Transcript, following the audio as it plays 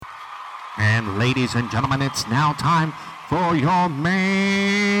And ladies and gentlemen, it's now time for your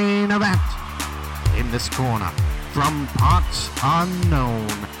main event. In this corner, from parts unknown,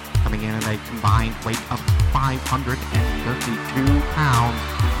 coming in at a combined weight of 532 pounds,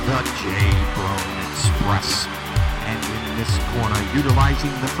 the J-Bone Express. And in this corner,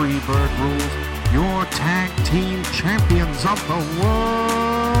 utilizing the Freebird rules, your tag team champions of the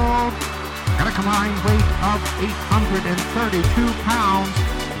world, at a combined weight of 832 pounds,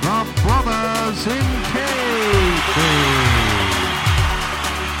 the Brothers in Kayfabe.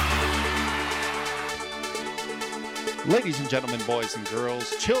 Ladies and gentlemen, boys and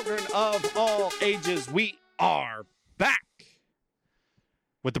girls, children of all ages, we are back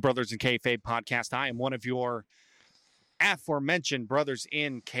with the Brothers in Kayfabe podcast. I am one of your aforementioned Brothers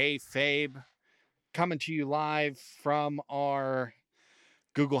in Kayfabe, coming to you live from our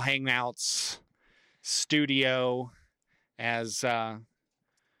Google Hangouts studio, as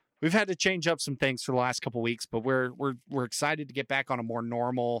we've had to change up some things for the last couple weeks, but we're excited to get back on a more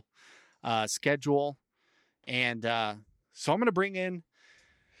normal schedule. And so I'm going to bring in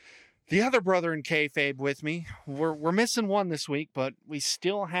the other brother in Kayfabe with me. We're missing one this week, but we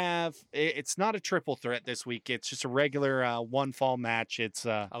still have. It's not a triple threat this week. It's just a regular one fall match. It's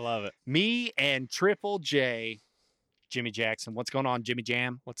I love it. me and Triple J, Jimmy Jackson. What's going on, Jimmy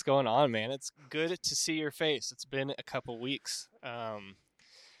Jam? What's going on, man? It's good to see your face. It's been a couple weeks.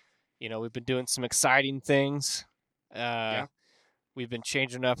 We've been doing some exciting things. Yeah. We've been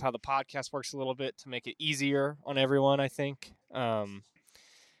changing up how the podcast works a little bit to make it easier on everyone, I think. I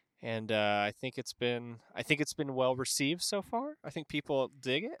think it's been well received so far. I think people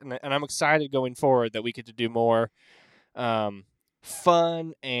dig it, and I'm excited going forward that we get to do more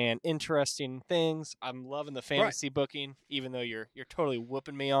fun and interesting things. I'm loving the fantasy booking, even though you're totally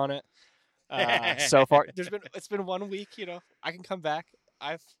whooping me on it so far. It's been 1 week. I can come back.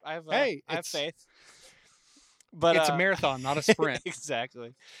 I have faith. But it's a marathon, not a sprint.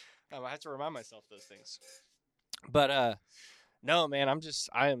 Exactly. I have to remind myself those things. But no, man,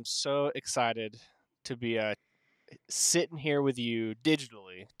 I am so excited to be sitting here with you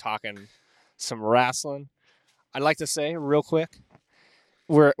digitally talking some wrestling. I'd like to say real quick,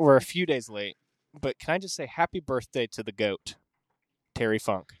 we're a few days late, but can I just say happy birthday to the GOAT, Terry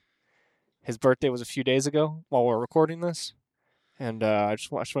Funk. His birthday was a few days ago while we're recording this, and I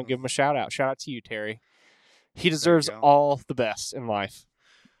just want to give him a shout out. Shout out to you, Terry. He deserves all the best in life.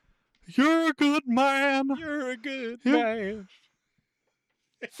 You're a good man. You're a good man.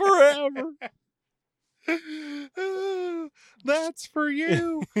 Forever. That's for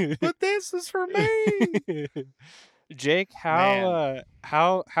you, but this is for me. Jake,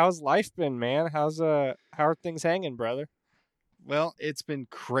 how's life been, man? How are things hanging, brother? Well, it's been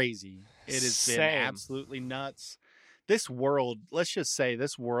crazy. It has been absolutely nuts. This world, let's just say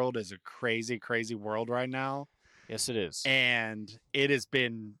this world is a crazy, crazy world right now. Yes, it is. And it has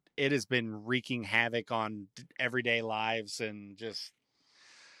been wreaking havoc on everyday lives, and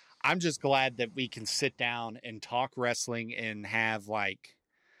I'm just glad that we can sit down and talk wrestling and have like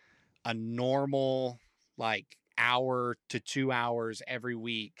a normal hour to 2 hours every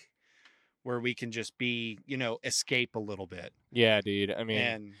week where we can just be, escape a little bit. Yeah, dude. I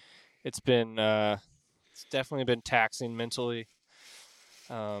mean, it's been it's definitely been taxing mentally.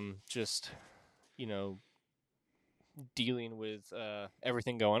 Dealing with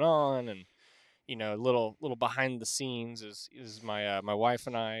everything going on, and little behind the scenes is my wife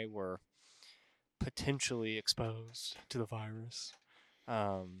and I were potentially exposed to the virus.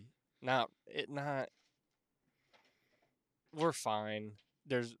 We're fine.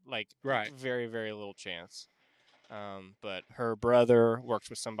 There's very, very little chance. But her brother works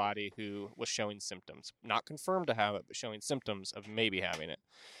with somebody who was showing symptoms, not confirmed to have it, but showing symptoms of maybe having it.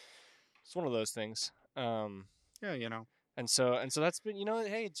 It's one of those things. Yeah, And so that's been,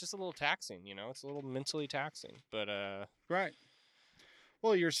 hey, it's just a little taxing, it's a little mentally taxing, but right.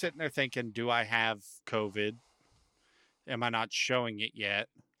 Well, you're sitting there thinking, do I have COVID? Am I not showing it yet?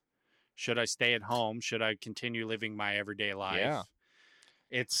 Should I stay at home? Should I continue living my everyday life? Yeah.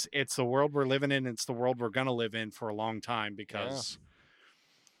 It's the world we're living in. It's the world we're going to live in for a long time, because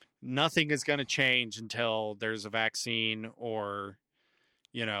nothing is going to change until there's a vaccine, or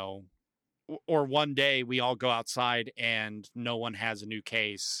one day we all go outside and no one has a new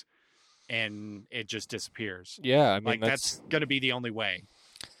case and it just disappears. Yeah, I mean, that's going to be the only way.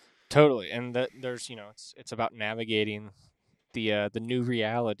 Totally. And there's, it's about navigating the new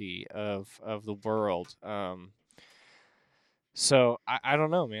reality of the world. So I don't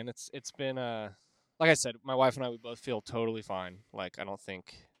know, man. It's been like I said, my wife and I, we both feel totally fine. I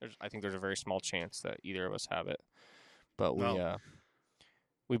think there's a very small chance that either of us have it, but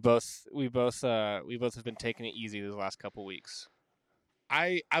we both have been taking it easy these last couple weeks.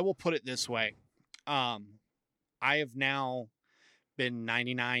 I will put it this way. I have now been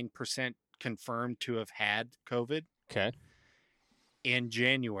 99% confirmed to have had COVID Okay. in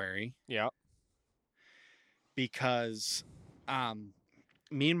January Yeah. because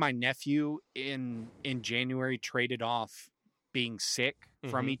me and my nephew in January traded off being sick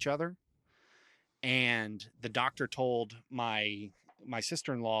from Mhm. each other, and the doctor told my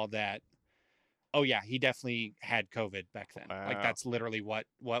sister-in-law that, oh yeah, he definitely had COVID back then. Like Wow. that's literally what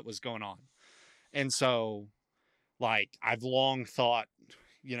was going on. And so like I've long thought,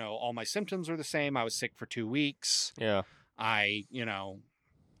 all my symptoms were the same. I was sick for 2 weeks. Yeah. I,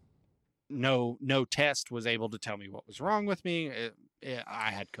 no test was able to tell me what was wrong with me.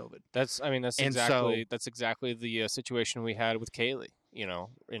 I had COVID. That's And so exactly the situation we had with Kaylee,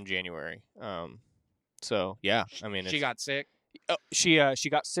 in January. So yeah, she got sick. she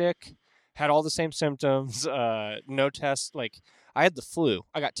got sick, had all the same symptoms, no test. Like I had the flu.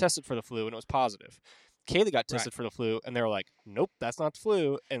 I got tested for the flu and it was positive. Kaylee got tested for the flu and they were like, nope, that's not the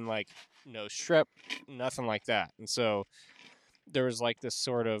flu. And like, no strep, nothing like that. And so there was like this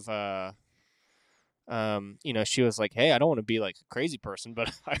sort of, she was like, hey, I don't want to be like a crazy person,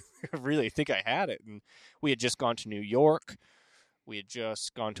 but I really think I had it. And we had just gone to New York. We had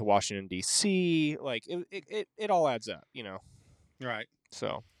just gone to Washington, D.C. Like it all adds up, Right.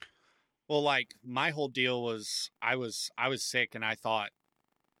 So, well, like my whole deal was I was sick and I thought,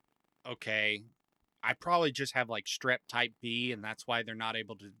 okay, I probably just have like strep type B and that's why they're not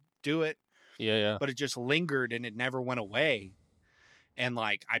able to do it. yeah. But it just lingered and it never went away. And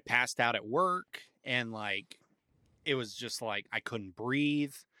like I passed out at work and like it was just like I couldn't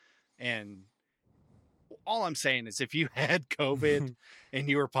breathe. And all I'm saying is if you had COVID and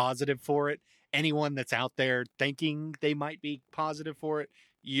you were positive for it, anyone that's out there thinking they might be positive for it,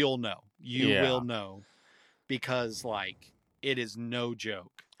 you'll know. You will know because like it is no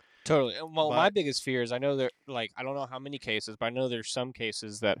joke. Totally. Well, my biggest fear is I know there, like, I don't know how many cases, but I know there's some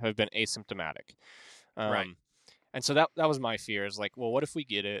cases that have been asymptomatic. Right. And so that was my fear is like, well, what if we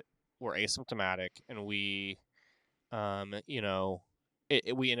get it, we're asymptomatic, and we,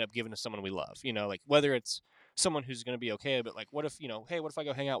 we end up giving to someone we love, like whether it's someone who's going to be okay, but like, what if, hey, what if I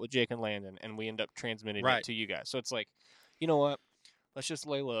go hang out with Jake and Landon and we end up transmitting it to you guys? So it's like, you know what? Let's just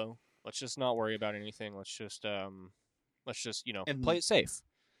lay low. Let's just not worry about anything. Let's just play it safe.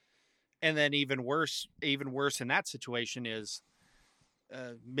 And then even worse in that situation is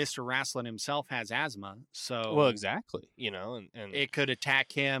Mr. Wrestling himself has asthma. So well, exactly, and it could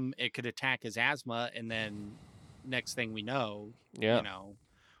attack him. It could attack his asthma. And then next thing we know,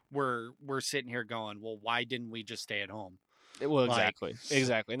 we're sitting here going, well, why didn't we just stay at home? Well, exactly.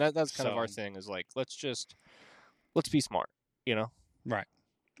 And that's kind of our thing is like, let's be smart, Right.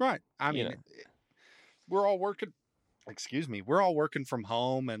 I mean, we're all working. Excuse me. We're all working from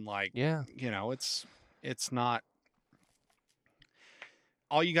home and like, it's not,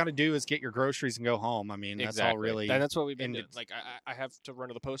 all you got to do is get your groceries and go home. I mean, that's all really. And that's what we've been doing. Like I have to run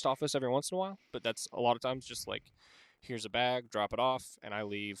to the post office every once in a while, but that's a lot of times just like, here's a bag, drop it off, and I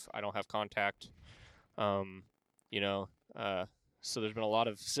leave. I don't have contact. So there's been a lot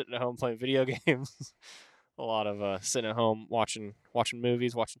of sitting at home playing video games, a lot of sitting at home watching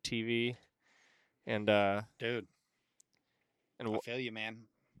movies, watching TV, and dude. And I feel you, man.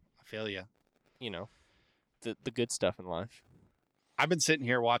 I feel you. The good stuff in life. I've been sitting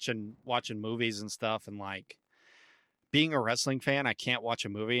here watching movies and stuff, and like being a wrestling fan, I can't watch a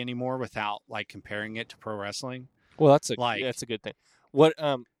movie anymore without like comparing it to pro wrestling. Well, that's a good thing. What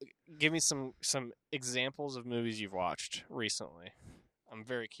give me some examples of movies you've watched recently. I'm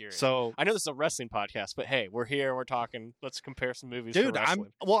very curious. So I know this is a wrestling podcast, but hey, we're here, we're talking. Let's compare some movies. Dude, for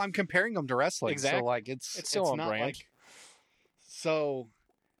wrestling. I'm comparing them to wrestling. Exactly. So like it's still on not brand. Like, so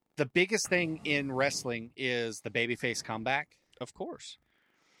the biggest thing in wrestling is the babyface comeback. Of course.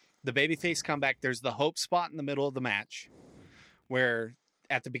 The babyface comeback, there's the hope spot in the middle of the match where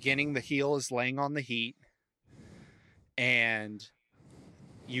at the beginning the heel is laying on the heat and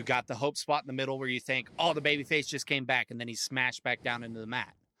you got the hope spot in the middle where you think, oh, the babyface just came back and then he smashed back down into the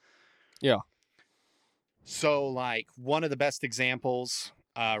mat. Yeah. So like one of the best examples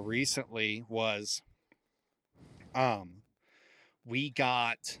recently was we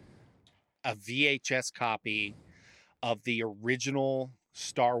got a VHS copy of the original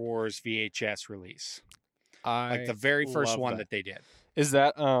Star Wars VHS release. Like the very first one that they did. Is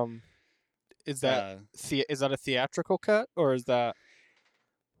that is that a theatrical cut or is that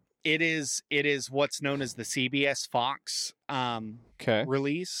It is what's known as the CBS Fox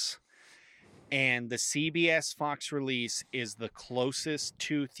release. And the CBS Fox release is the closest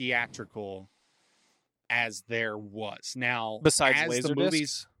to theatrical as there was. Now, Besides as the Laserdisc?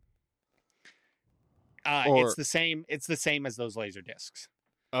 movies, Or- it's the same. It's the same as those laser discs.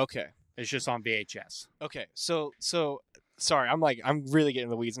 Okay. It's just on VHS. Okay. So sorry, I'm really getting in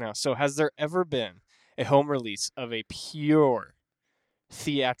the weeds now. So has there ever been a home release of a pure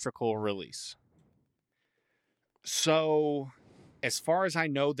theatrical release? So, as far as I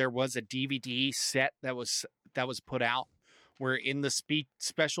know, there was a DVD set that was put out where in the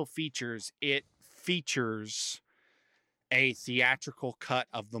special features it features a theatrical cut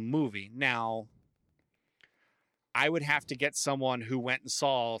of the movie. Now, I would have to get someone who went and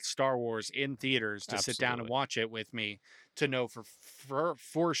saw Star Wars in theaters to sit down and Absolutely. watch it with me to know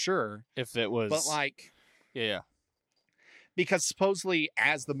for sure. If it was, But like, yeah. because supposedly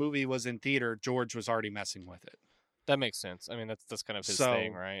as the movie was in theater, George was already messing with it. That makes sense. I mean, that's kind of his So-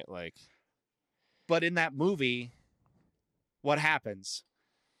 thing, right? Like, But in that movie, what happens?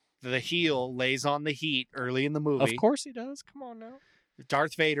 The heel lays on the heat early in the movie. of course he does. Come on now.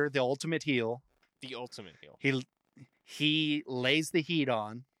 Darth Vader, the ultimate heel, The ultimate heel. he lays the heat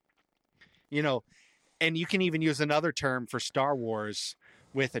on. You know, and you can even use another term for Star Wars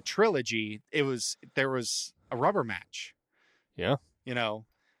with a trilogy. There was a rubber match. Yeah. You know,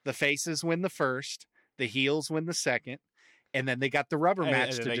 the faces win the first, the heels win the second, and then they got the rubber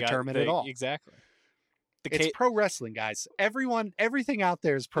match to determine it all. Exactly. It's pro wrestling, guys. Everything out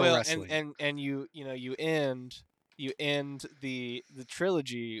there is pro wrestling. And you end the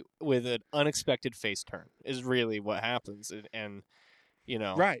trilogy with an unexpected face turn is really what happens, and you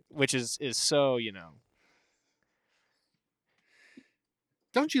know, Right. which is so, you know.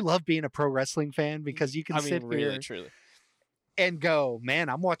 Don't you love being a pro wrestling fan? Because you can sit really, here truly. and go, man,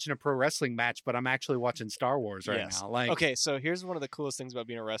 I'm watching a pro wrestling match, but I'm actually watching Star Wars right Yes. now. Like, Okay, so here's one of the coolest things about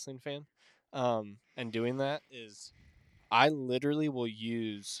being a wrestling fan, and doing that is, I literally will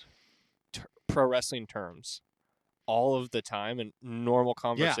use pro wrestling terms all of the time in normal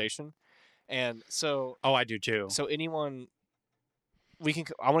conversation, and so oh, I do too. so anyone.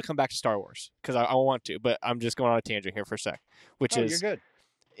 I want to come back to Star Wars because I want to, but I'm just going on a tangent here for a sec, which You're is good.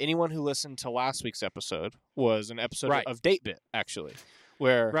 anyone who listened to last week's episode was an episode Right. of Date Bit, actually,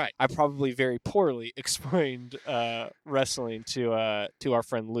 where Right. I probably very poorly explained wrestling to our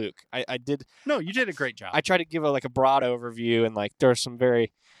friend Luke. I did. No, you did a great job. I tried to give a broad overview, and like there are some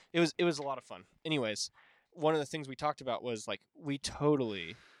very. It was a lot of fun. Anyways, one of the things we talked about was like we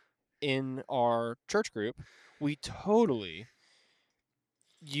totally, in our church group, we totally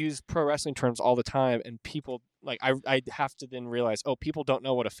use pro wrestling terms all the time, and people like I have to then realize, oh, people don't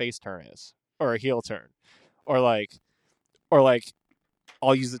know what a face turn is or a heel turn, or like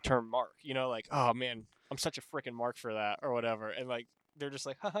I'll use the term mark, you know, like, oh man, I'm such a freaking mark for that or whatever, and like they're just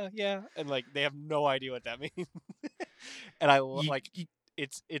like, haha, yeah, and like they have no idea what that means, and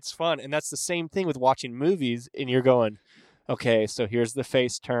it's fun, and that's the same thing with watching movies, and you're going, okay, so here's the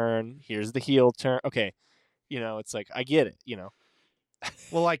face turn, here's the heel turn, okay, you know, it's like I get it, you know.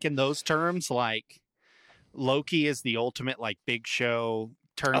 Well, like in those terms, like Loki is the ultimate like Big Show,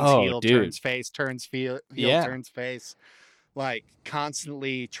 turns heel, dude. turns face, turns heel, Yeah. turns face, like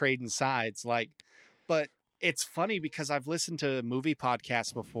constantly trading sides. Like, but it's funny because I've listened to movie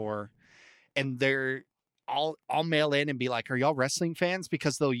podcasts before, and they're I'll mail in and be like, "Are y'all wrestling fans?"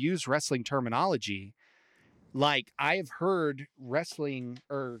 Because they'll use wrestling terminology. Like I've heard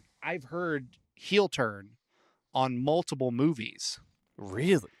heel turn on multiple movies.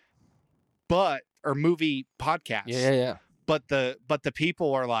 Really? Or movie podcasts. Yeah. But the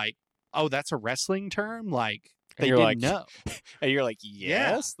people are like, oh, that's a wrestling term? Like And they you're didn't like- know. And you're like,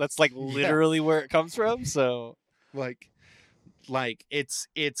 yes, that's like literally where it comes from. So Like it's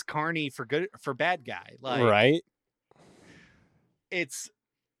Carney for bad guy. Like right. it's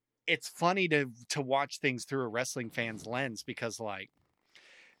funny to watch things through a wrestling fan's lens because like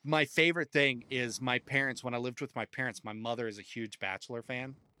my favorite thing is my parents, when I lived with my parents, my mother is a huge Bachelor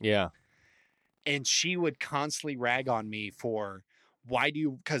fan. Yeah. And she would constantly rag on me for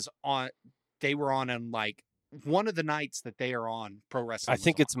because they were on like one of the nights that they are on pro wrestling. I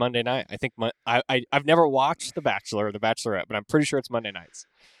think it's Monday night. I think I've never watched The Bachelor or The Bachelorette, but I'm pretty sure it's Monday nights.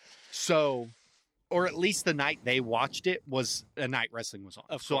 So, or at least the night they watched it was a night wrestling was on.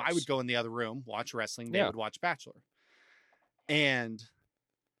 Of so I course. would go in the other room, watch wrestling. They Yeah. would watch Bachelor. And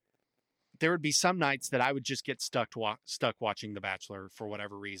there would be some nights that I would just get stuck watching The Bachelor for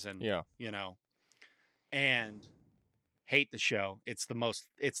whatever reason. Yeah. You know, and hate the show. It's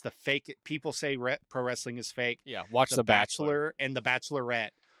the fake. People say pro wrestling is fake. Yeah. Watch The Bachelor. And The Bachelorette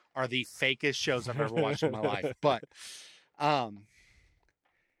are the fakest shows I've ever watched in my life. But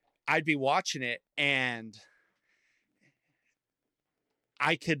I I'd be watching it and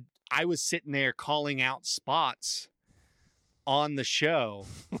I was sitting there calling out spots on the show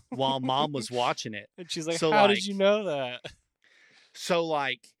while mom was watching it. And she's like, So, how like- did you know that? So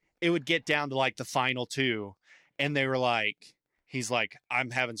like it would get down to like the final two and they were like, he's like,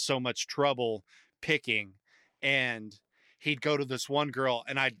 I'm having so much trouble picking. And he'd go to this one girl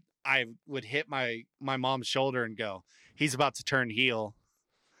and I would hit my mom's shoulder and go, he's about to turn heel.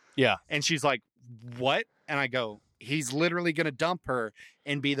 Yeah. And she's like, what? And I go, he's literally going to dump her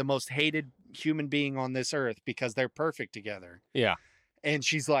and be the most hated human being on this earth because they're perfect together. Yeah. And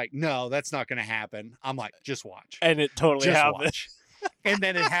she's like, no, that's not going to happen. I'm like, just watch. And it totally Just happened. watch. And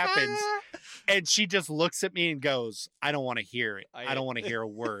then it happens. And she just looks at me and goes, I don't want to hear it. I don't want to hear a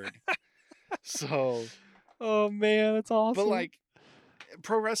word. So, Oh, man, that's awesome. but like,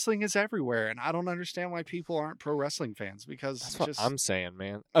 pro wrestling is everywhere. And I don't understand why people aren't pro wrestling fans because That's what just, I'm saying,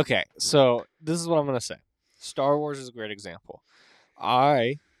 man. Okay, so this is what I'm going to say. Star Wars is a great example.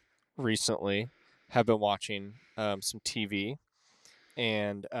 I recently have been watching some TV,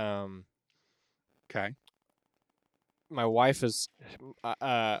 and okay. my wife is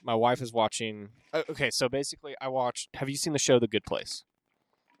watching. Okay, so basically, I watched. Have you seen the show The Good Place?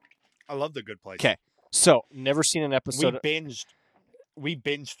 I love The Good Place. Okay, so never seen an episode. We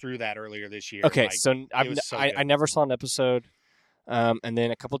binged through that earlier this year. Okay, like, so I good. never saw an episode, and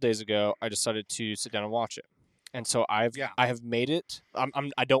then a couple days ago I decided to sit down and watch it, and so I have made it.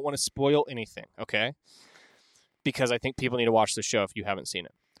 I don't want to spoil anything, okay? Because I think people need to watch the show if you haven't seen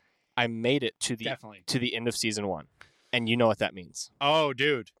it. I made it to the end of season 1, and you know what that means. Oh,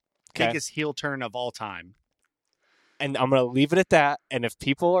 dude, Okay? biggest heel turn of all time. And I'm gonna leave it at that. And if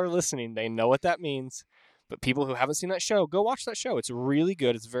people are listening, they know what that means. But people who haven't seen that show, go watch that show. It's really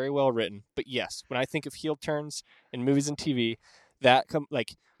good. It's very well written. But yes, when I think of heel turns in movies and TV,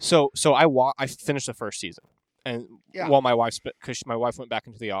 so I finished the first season, and while my wife because my wife went back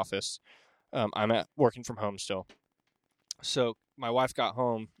into the office, I'm working from home still. So my wife got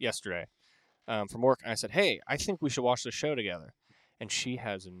home yesterday from work, and I said, "Hey, I think we should watch the show together." And she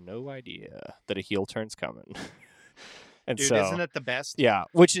has no idea that a heel turn's coming. And Dude, so, isn't it the best? yeah,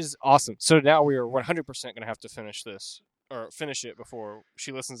 which is awesome. So now we are 100% going to have to finish this or finish it before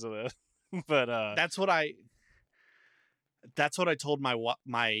she listens to this. But That's what I told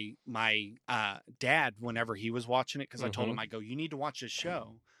my dad whenever he was watching it because I told him, I go, you need to watch this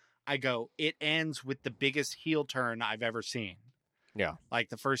show. I go, it ends with the biggest heel turn I've ever seen. Yeah. Like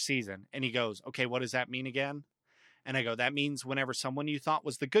the first season. And he goes, okay, what does that mean again? And I go, that means whenever someone you thought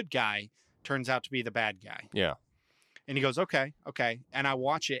was the good guy turns out to be the bad guy. Yeah. And he goes, okay. And I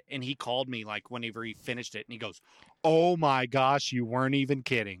watch it, and he called me, like, whenever he finished it, and he goes, oh, my gosh, you weren't even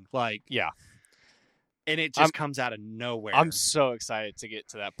kidding. Like, yeah. And it just comes out of nowhere. I'm so excited to get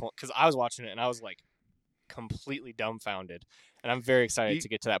to that point because I was watching it, and I was, like, completely dumbfounded. And I'm very excited to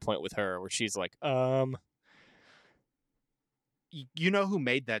get to that point with her where she's like, You know who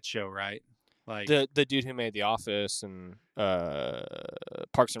made that show, right? Like the dude who made The Office and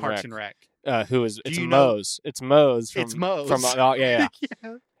Parks and Rec. Who is it's Mose. It's Mose. It's Mose. From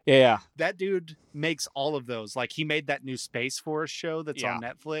yeah. That dude makes all of those. Like he made that new Space Force show that's on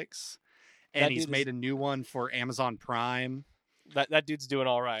Netflix, and he's made a new one for Amazon Prime. That dude's doing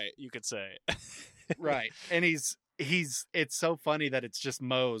all right, you could say. Right, and he's. It's so funny that it's just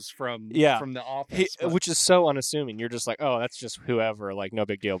Mose from The Office, which is so unassuming. You're just like, oh, that's just whoever, like no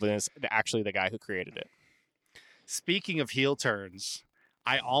big deal. But it's actually the guy who created it. Speaking of heel turns,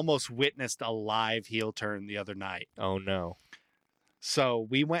 I almost witnessed a live heel turn the other night. Oh no! So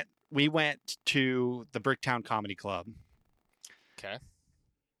we went to the Bricktown Comedy Club. Okay.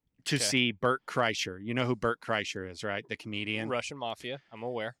 To see Bert Kreischer. You know who Bert Kreischer is, right? The comedian. Russian Mafia. I'm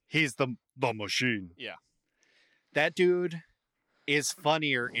aware. He's the machine. Yeah. That dude is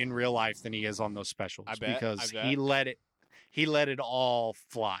funnier in real life than he is on those specials. I bet. Because he let it all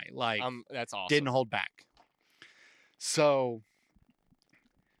fly. Like that's awesome. Didn't hold back. So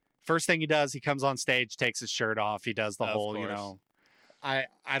first thing he does, he comes on stage, takes his shirt off. He does the whole, I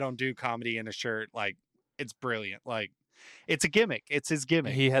don't do comedy in a shirt. Like it's brilliant. Like it's a gimmick. It's his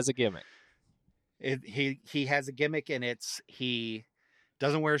gimmick. He has a gimmick. He has a gimmick, and he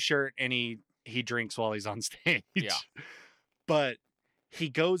doesn't wear a shirt, and he drinks while he's on stage. Yeah. But he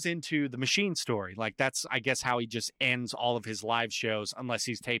goes into the machine story. Like that's, I guess, how he just ends all of his live shows unless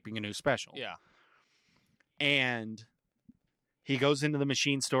he's taping a new special. Yeah. And he goes into the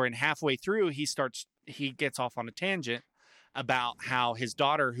machine story, and halfway through he gets off on a tangent about how his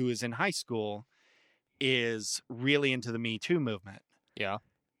daughter, who is in high school, is really into the Me Too movement. Yeah.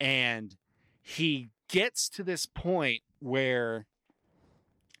 And he gets to this point where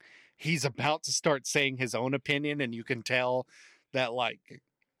he's about to start saying his own opinion, and you can tell that like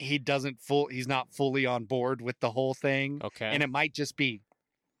he's not fully on board with the whole thing. Okay. And it might just be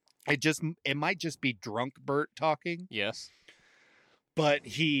drunk Bert talking. Yes. But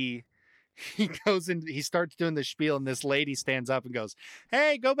he goes in, he starts doing the spiel, and this lady stands up and goes,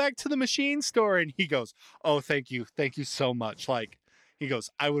 "Hey, go back to the machine store." And he goes, "Oh, thank you so much." Like, he goes,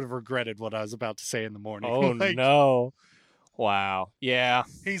 "I would have regretted what I was about to say in the morning." Oh, like, no. Wow. Yeah.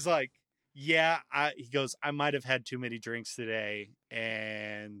 He's like, "Yeah," he goes, "I might have had too many drinks today,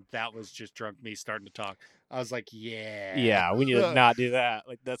 and that was just drunk me starting to talk." I was like, "Yeah. Yeah, we need to not do that.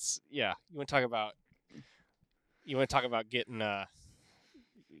 Like, that's, yeah. You want to talk about getting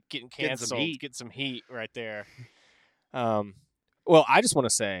canceled, get some heat right there. Well, I just want to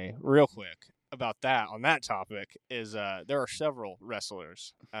say real quick about that on that topic is there are several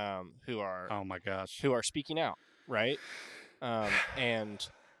wrestlers who are Oh my gosh, who are speaking out, right? And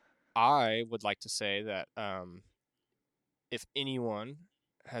I would like to say that if anyone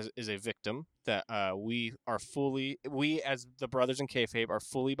is a victim, that we as the brothers in Kayfabe are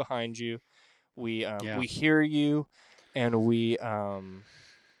fully behind you. We hear you, and we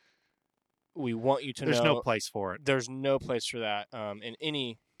want you to know there's no place for it. There's no place for that in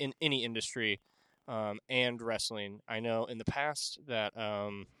any industry, and wrestling. I know in the past that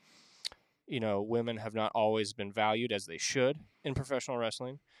women have not always been valued as they should in professional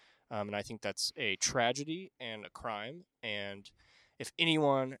wrestling, and I think that's a tragedy and a crime. And if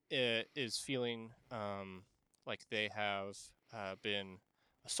anyone is feeling like they have been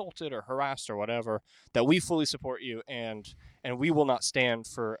assaulted or harassed or whatever, that we fully support you, and we will not stand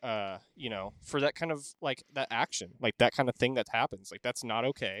for for that kind of like that action, like that kind of thing that happens. Like, that's not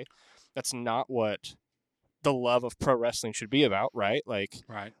okay. That's not what the love of pro wrestling should be about, right?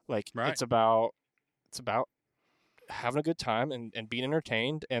 Right. It's about having a good time and being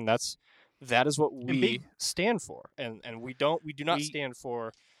entertained, and that is what we stand for, and we do not stand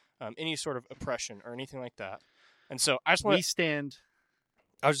for any sort of oppression or anything like that. And so I just want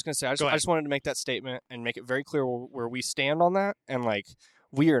I was just going to say, I just wanted to make that statement and make it very clear where we stand on that. And like,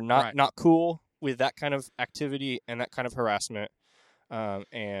 we are not cool with that kind of activity and that kind of harassment.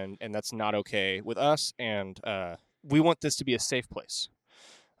 And that's not okay with us. And we want this to be a safe place.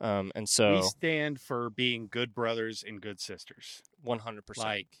 And so we stand for being good brothers and good sisters. 100%.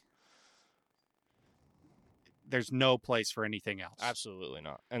 Like, there's no place for anything else. Absolutely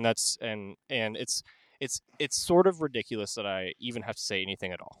not. And that's, and it's sort of ridiculous that I even have to say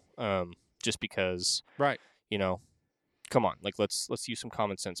anything at all. Just because, right. Come on, like let's use some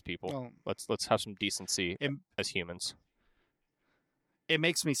common sense, people. Well, let's have some decency as humans. It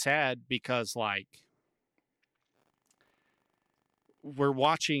makes me sad because like we're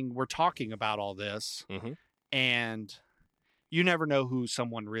talking about all this, mm-hmm. and you never know who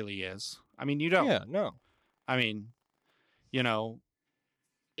someone really is. I mean, you don't. Yeah, no. I mean,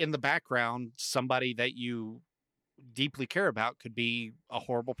 in the background, somebody that you deeply care about could be a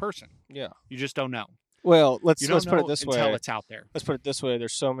horrible person. Yeah. You just don't know. Well, let's put it this way. Until it's out there. Let's put it this way.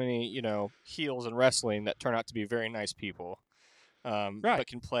 There's so many, heels in wrestling that turn out to be very nice people, but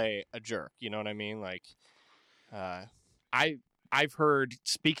can play a jerk. You know what I mean? Like, I've heard,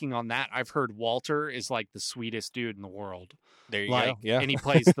 speaking on that, I've heard Walter is like the sweetest dude in the world. There you go. Yeah. And he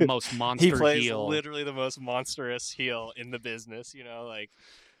plays the most monster heel. He plays literally the most monstrous heel in the business,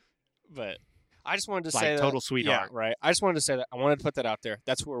 but I just wanted to say that. Total sweetheart. Yeah, right. I just wanted to say that. I wanted to put that out there.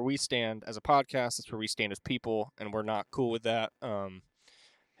 That's where we stand as a podcast. That's where we stand as people, and we're not cool with that.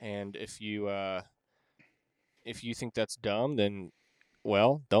 And if you think that's dumb, then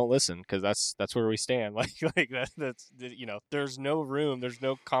well, don't listen, because that's where we stand. Like that's there's no room, there's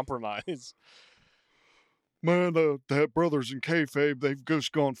no compromise. Man, that brothers in Kayfabe, they've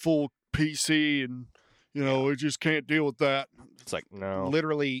just gone full PC, and we just can't deal with that. It's like, no,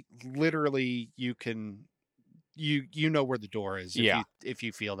 literally, you can, you know where the door is. If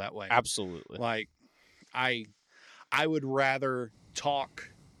you feel that way, absolutely. Like, I would rather talk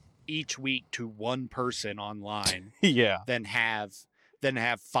each week to one person online, than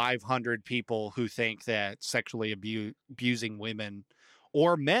have 500 people who think that sexually abusing women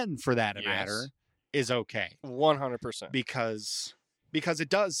or men, for that matter, is okay. 100%. Because it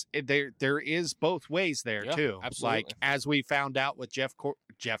does. There is both ways there too. Absolutely. Like, as we found out with Jeff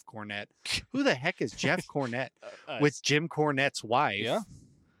Cornette. Who the heck is Jeff Cornette? With Jim Cornette's wife. Yeah.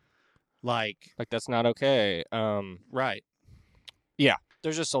 Like that's not okay. Right. Yeah.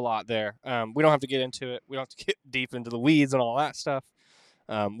 There's just a lot there. We don't have to get into it. We don't have to get deep into the weeds and all that stuff.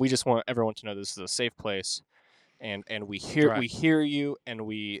 We just want everyone to know this is a safe place, and we hear you, and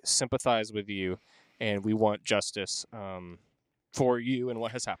we sympathize with you, and we want justice for you and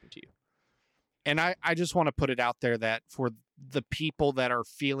what has happened to you. And I just want to put it out there that for the people that are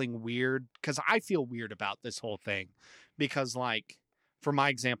feeling weird, because I feel weird about this whole thing, because like, for my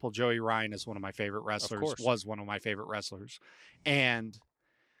example, Joey Ryan is one of my favorite wrestlers, was one of my favorite wrestlers. And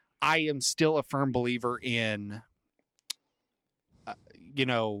I am still a firm believer in,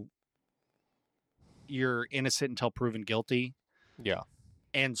 you're innocent until proven guilty. Yeah.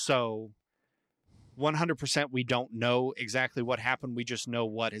 And so 100% we don't know exactly what happened. We just know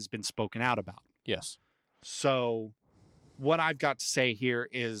what has been spoken out about. Yes. So what I've got to say here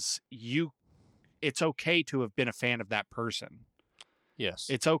is it's okay to have been a fan of that person. Yes.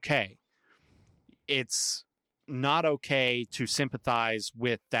 It's okay. It's not okay to sympathize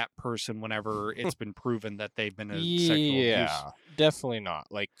with that person whenever it's been proven that they've been a sexual abuse. Yeah, definitely not.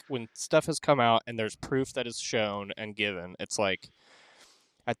 Like when stuff has come out and there's proof that is shown and given, it's like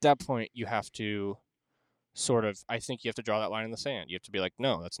at that point you have to I think you have to draw that line in the sand. You have to be like,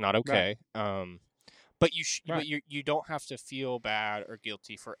 no, that's not okay. Right. But you don't have to feel bad or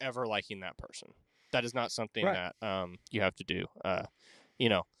guilty for ever liking that person. That is not something that you have to do.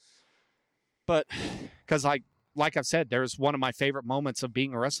 But because like I've said, there's one of my favorite moments of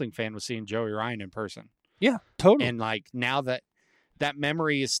being a wrestling fan was seeing Joey Ryan in person. Yeah, totally. And like now that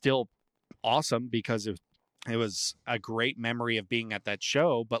memory is still awesome because it was a great memory of being at that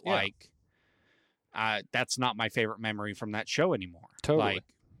show, but that's not my favorite memory from that show anymore. Totally.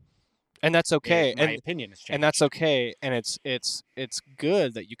 And that's okay. My opinion has changed. And that's okay. And it's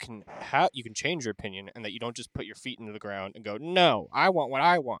good that you can change your opinion and that you don't just put your feet into the ground and go, no, I want what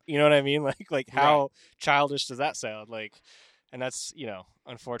I want. You know what I mean? Like how childish does that sound? Like, and that's,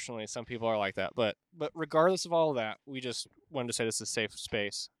 unfortunately some people are like that, but regardless of all of that, we just wanted to say this is a safe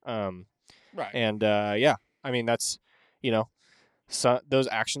space. Right. And, I mean, that's, those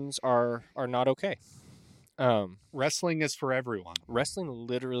actions are not okay. Wrestling is for everyone. Wrestling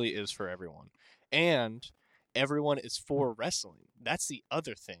literally is for everyone. And everyone is for wrestling. That's the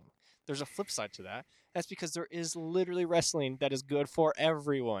other thing. There's a flip side to that. That's because there is literally wrestling that is good for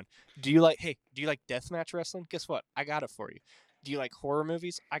everyone. Do you like deathmatch wrestling? Guess what? I got it for you. Do you like horror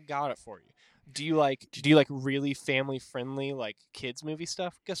movies? I got it for you. Do you like really family friendly like kids movie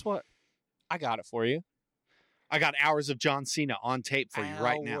stuff? Guess what? I got it for you. I got hours of John Cena on tape for you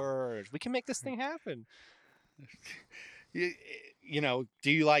right now. We can make this thing happen. Do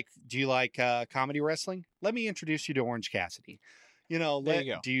you like comedy wrestling? Let me introduce you to Orange Cassidy. There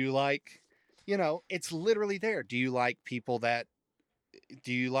you go. Do you like, it's literally there. Do you like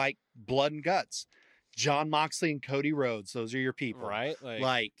blood and guts? John Moxley and Cody Rhodes. Those are your people, right?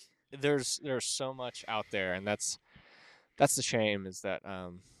 Like there's so much out there, and that's the shame is that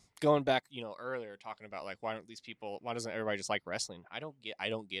going back, earlier talking about like why doesn't everybody just like wrestling? I don't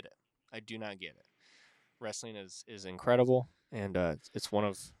get it. I do not get it. Wrestling is incredible, and it's one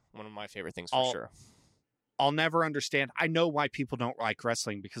of my favorite things for sure. I'll never understand. I know why people don't like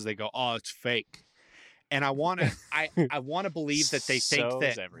wrestling because they go, "Oh, it's fake," and I want to believe that they think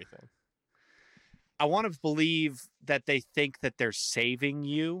that everything. I want to believe that they think that they're saving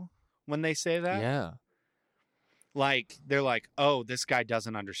you when they say that. Yeah, like they're like, "Oh, this guy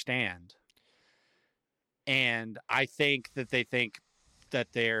doesn't understand," and I think that they think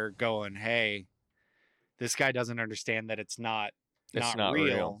that they're going, "Hey, this guy doesn't understand that it's not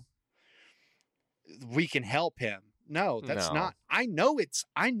real. We can help him." No, that's not. I know it's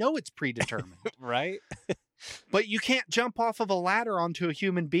predetermined. Right? But you can't jump off of a ladder onto a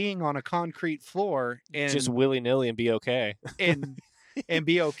human being on a concrete floor and just willy-nilly and be okay. and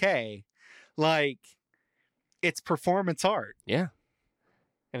be okay. Like, it's performance art. Yeah.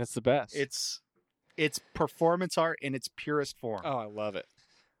 And it's the best. It's performance art in its purest form. Oh, I love it.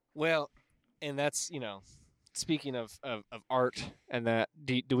 Well, and that's, speaking of art and that,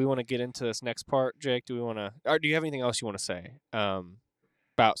 do we want to get into this next part, Jake? Do you have anything else you want to say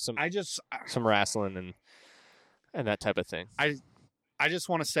about some wrestling and that type of thing? I just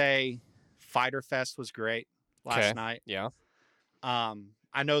want to say Fyter Fest was great last night. Yeah.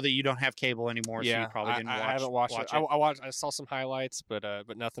 I know that you don't have cable anymore, so you probably didn't watch it. I haven't watched it. I saw some highlights, but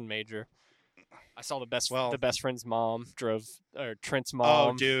nothing major. I saw the best friend's mom Trent's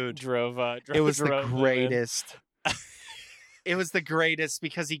mom. Oh, dude, drove. It was the greatest. It was the greatest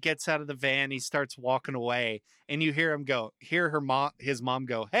because he gets out of the van, he starts walking away, and you hear his mom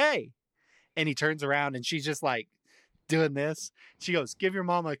go, "Hey," and he turns around and she's just like doing this. She goes, "Give your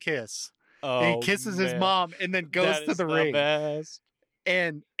mama a kiss." Oh, and he kisses his mom and then goes to the ring. Best.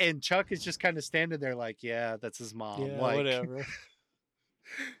 And Chuck is just kind of standing there like, yeah, that's his mom. Yeah, like, whatever.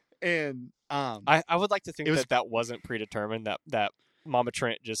 And I would like to think that wasn't predetermined, that Mama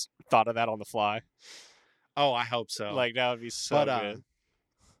Trent just thought of that on the fly. Oh, I hope so. Like, that would be so but good.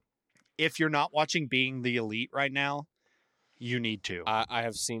 if you're not watching Being the Elite right now, you need to. I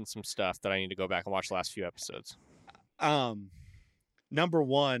have seen some stuff that I need to go back and watch the last few episodes. Number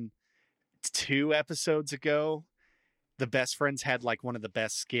one, 2 episodes ago, the best friends had like one of the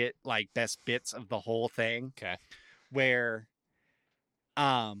best best bits of the whole thing. Okay. Where,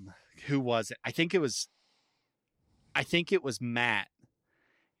 who was it? I think it was Matt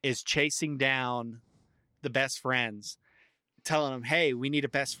is chasing down the best friends, telling them, "Hey, we need a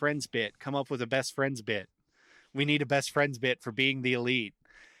best friends bit. Come up with a best friends bit. We need a best friends bit for Being the Elite."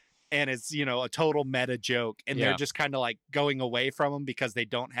 And it's, a total meta joke. And they're just kind of like going away from them because they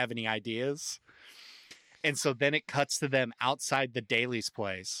don't have any ideas. And so then it cuts to them outside the Daly's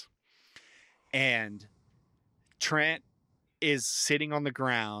place. And Trent is sitting on the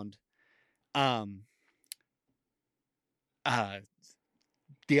ground. The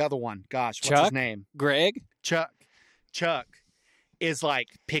other one, gosh, what's his name? Greg? Chuck is like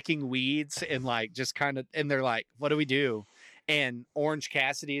picking weeds and like just kind of, and they're like, "What do we do?" And Orange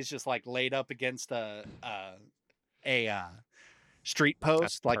Cassidy is just like laid up against a street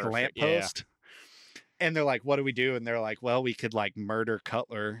post, like a lamp post. And they're like, "What do we do?" And they're like, "Well, we could like murder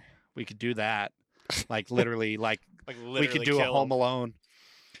Cutler. We could do that. Like literally, like we could do a Home Alone."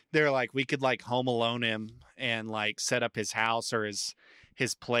 They're like, "We could like Home Alone him and like set up his house or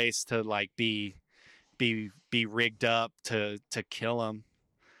his place to like be rigged up to kill him."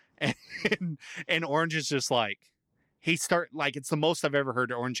 And Orange is just like, it's the most I've ever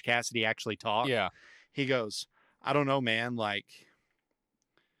heard Orange Cassidy actually talk. Yeah. He goes, "I don't know, man. Like,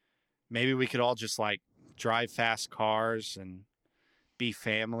 maybe we could all just like drive fast cars and be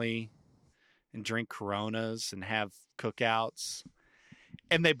family and drink Coronas and have cookouts."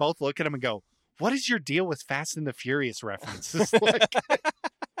 And they both look at him and go, "What is your deal with Fast and the Furious references?"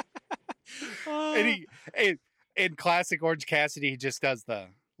 And in classic Orange Cassidy, he just does the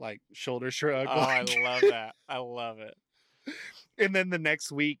like shoulder shrug. Oh, I love that. I love it. And then the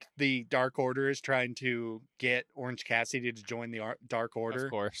next week, the Dark Order is trying to get Orange Cassidy to join the Dark Order.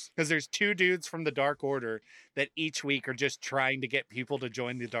 Of course. Because there's 2 dudes from the Dark Order that each week are just trying to get people to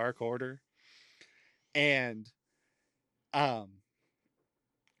join the Dark Order. And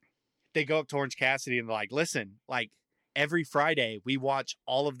they go up to Orange Cassidy and they're like, "Listen, like every Friday we watch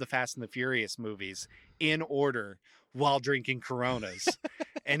all of the Fast and the Furious movies in order while drinking Coronas."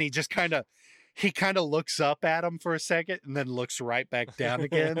 And he just kind of looks up at him for a second and then looks right back down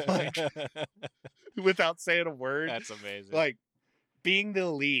again, like without saying a word. That's amazing. Like, Being the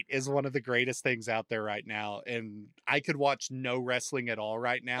Elite is one of the greatest things out there right now. And I could watch no wrestling at all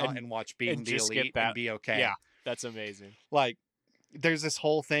right now and watch Being the Elite and be okay. Yeah, that's amazing. Like, there's this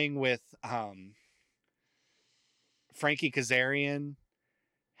whole thing with Frankie Kazarian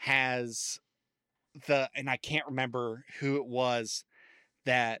has and I can't remember who it was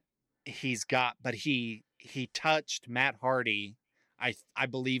that he's got, but he touched Matt Hardy, I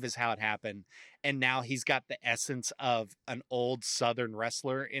believe is how it happened, and now he's got the essence of an old Southern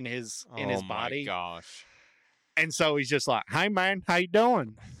wrestler in his body. Oh my gosh. And so he's just like, "Hey man, how you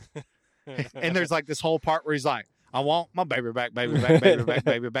doing?" And there's like this whole part where he's like, "I want my baby back, baby back, baby back,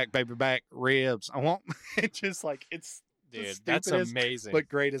 baby back, baby back ribs. I want." It's just like, it's dude, that's amazing, but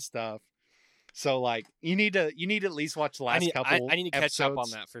greatest stuff. So like, you need to at least watch the last couple. I need to catch episodes. up on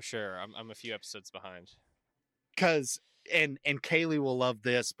that for sure. I'm a few episodes behind. Because and Kaylee will love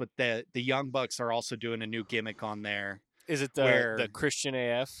this, but the Young Bucks are also doing a new gimmick on there. Is it the Christian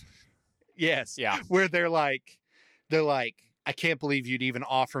AF? Yes. Yeah. Where they're like, "I can't believe you'd even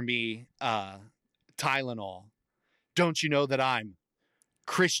offer me Tylenol. Don't you know that I'm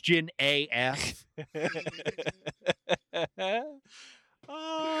Christian AF?"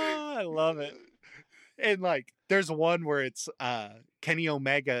 Oh, I love it. And like, there's one where it's Kenny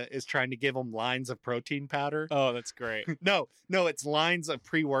Omega is trying to give him lines of protein powder. Oh, that's great. No, it's lines of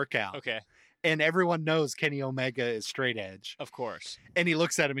pre-workout. Okay. And everyone knows Kenny Omega is straight edge. Of course. And he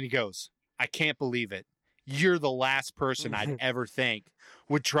looks at him and he goes, "I can't believe it. You're the last person I'd ever think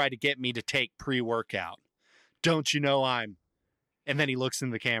would try to get me to take pre-workout. Don't you know I'm..." And then he looks in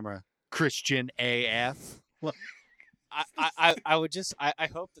the camera, "Christian AF." I would just I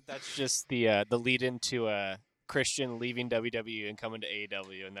hope that that's just the lead into Christian leaving WWE and coming to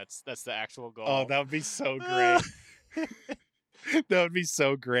AEW, and that's the actual goal. Oh, that would be so great. That would be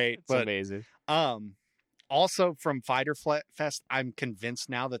so great. It's amazing. Also from Fyter Fest, I'm convinced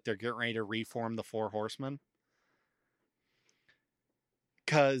now that they're getting ready to reform the 4 Horsemen.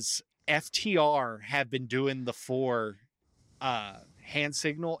 Because FTR have been doing the 4 hand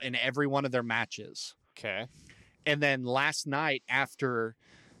signal in every one of their matches. Okay. And then last night after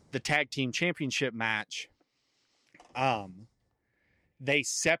the tag team championship match, they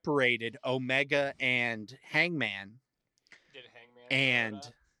separated Omega and Hangman. Did Hangman? And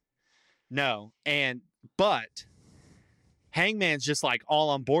no, but Hangman's just like all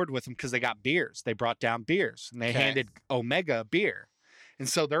on board with them because they got beers. They brought down beers and they handed Omega a beer. And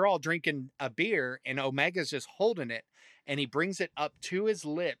so they're all drinking a beer and Omega's just holding it and he brings it up to his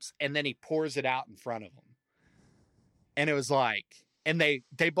lips and then he pours it out in front of him. And it was like, and they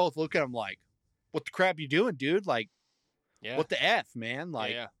both look at him like, what the crap you doing, dude? Like, what the F, man?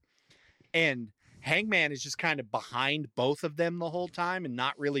 Like, and Hangman is just kind of behind both of them the whole time and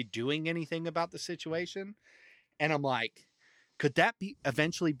not really doing anything about the situation. And I'm like, could that be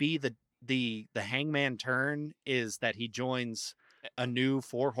eventually be the Hangman turn is that he joins a new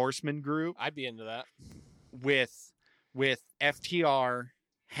 4 Horsemen group? I'd be into that. With FTR,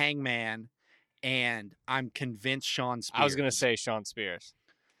 Hangman, and I'm convinced Sean Spears. I was going to say Sean Spears.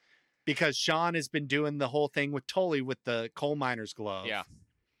 Because Sean has been doing the whole thing with Tully with the coal miner's glove. Yeah.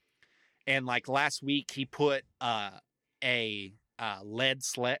 And like last week, he put a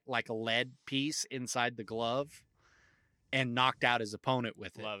lead piece inside the glove and knocked out his opponent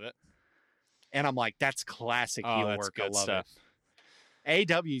with it. Love it. And I'm like, that's classic heel work. I love stuff. it.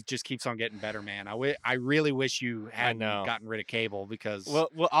 AEW just keeps on getting better, man. I really wish you hadn't gotten rid of cable because... Well,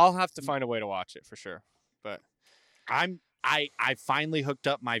 I'll have to find a way to watch it for sure. But I finally hooked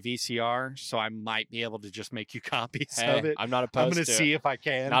up my VCR, so I might be able to just make you copies of it. I'm not opposed to it. I'm going to see if I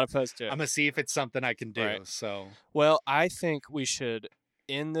can. Not opposed to it. I'm going to see if it's something I can do. Right. So, well, I think we should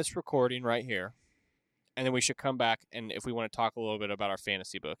end this recording right here, and then we should come back, and if we want to talk a little bit about our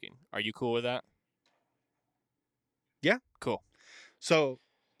fantasy booking. Are you cool with that? Yeah. Cool. So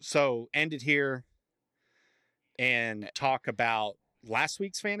end it here and talk about last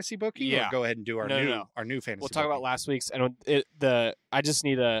week's fantasy booking. Yeah. Or go ahead and do our new fantasy. We'll talk about last week's, and I just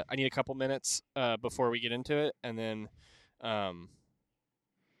need a couple minutes before we get into it, and then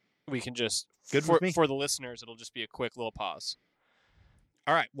we can just for the listeners, it'll just be a quick little pause.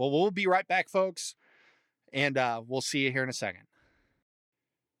 All right. Well, we'll be right back, folks, and we'll see you here in a second.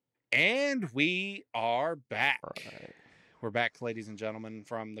 And we are back. Right. We're back, ladies and gentlemen,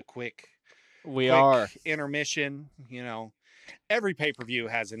 from the quick intermission. You know, every pay-per-view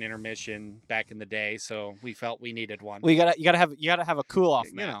has an intermission back in the day, so we felt we needed one. Well, you gotta have a cool-off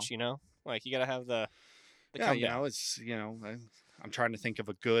match, you know? Like you gotta have the come down. It's I'm trying to think of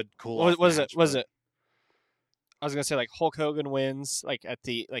a good cool-off match. Was it? I was gonna say like Hulk Hogan wins like at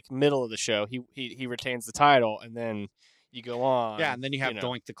the middle of the show. He retains the title, and then you go on. Yeah, and then you have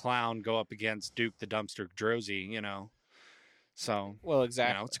Doink the Clown go up against Duke the Dumpster Drozy, you know. So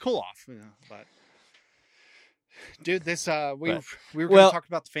exactly. It's a cool off, but dude, this we were going to talk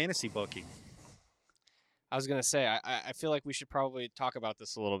about the fantasy booking. I was gonna say I feel like we should probably talk about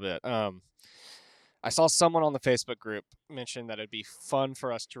this a little bit. I saw someone on the Facebook group mention that it'd be fun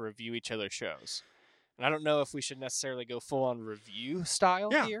for us to review each other's shows, and I don't know if we should necessarily go full on review style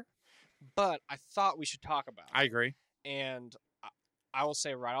here, but I thought we should talk about it. I agree. And I will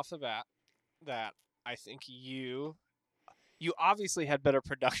say right off the bat that I think you obviously had better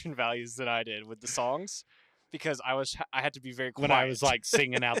production values than I did with the songs because I had to be very quiet. When I was like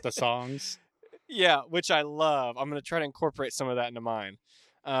singing out the songs. Yeah, which I love. I'm going to try to incorporate some of that into mine.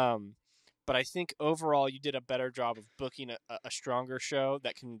 But I think overall you did a better job of booking a stronger show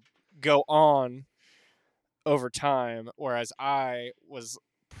that can go on over time, whereas I was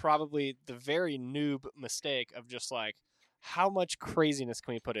probably the very noob mistake of just like, how much craziness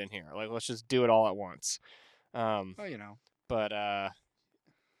can we put in here? Like, let's just do it all at once. But I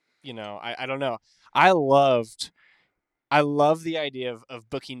don't know. I love the idea of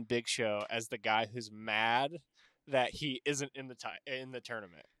booking Big Show as the guy who's mad that he isn't in the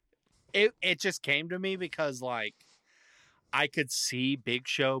tournament. It just came to me because like I could see Big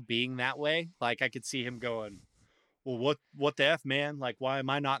Show being that way. Like I could see him going, well, what the F, man? Like, why am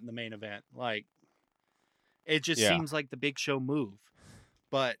I not in the main event? Like, it just seems like the Big Show move.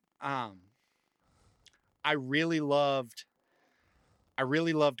 But I really loved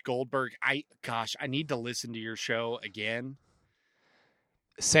Goldberg. I need to listen to your show again.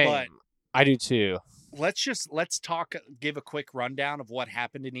 Same. But I do too. Let's give a quick rundown of what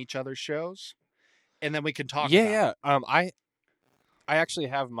happened in each other's shows, and then we can talk about it. I actually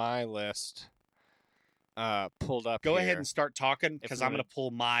have my list pulled up. Go ahead and start talking because I'm going to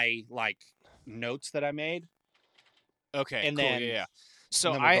pull my notes that I made. Okay, and cool. then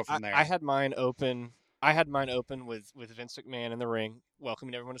So and then we'll go from there. I had mine open. I had mine open with Vince McMahon in the ring,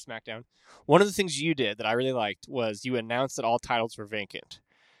 welcoming everyone to SmackDown. One of the things you did that I really liked was you announced that all titles were vacant.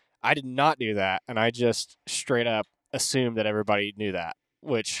 I did not do that, and I just straight up assumed that everybody knew that,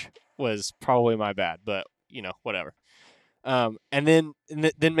 which was probably my bad, but, whatever. And then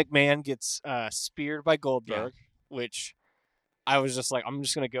McMahon gets speared by Goldberg, which I was just like, I'm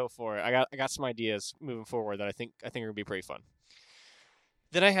just gonna go for it. I got some ideas moving forward that I think are gonna be pretty fun.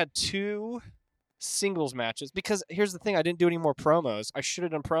 Then I had 2 singles matches because here's the thing: I didn't do any more promos. I should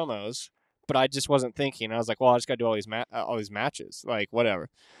have done promos, but I just wasn't thinking. I was like, well, I just got to do all these matches, like whatever.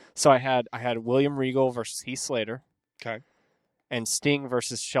 So I had William Regal versus Heath Slater, Okay. and Sting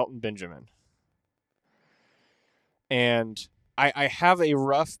versus Shelton Benjamin. And I have a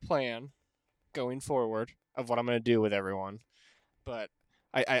rough plan going forward of what I'm going to do with everyone, but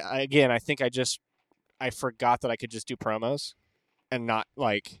I think I forgot that I could just do promos and not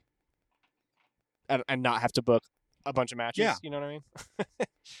like and not have to book a bunch of matches. Yeah. You know what I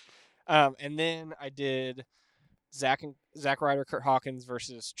mean? And then I did Zack Ryder, Kurt Hawkins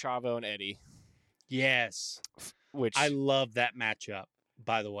versus Chavo and Eddie. Yes. Which I love that matchup,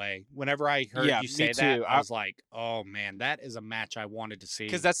 by the way. Whenever I heard you say that, I was like, oh, man, that is a match I wanted to see.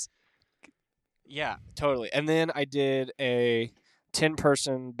 Because yeah, totally. And then I did a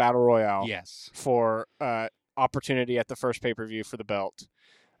 10-person battle royale for opportunity at the first pay-per-view for the belt.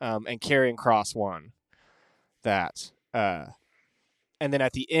 And Karrion Kross won that. And then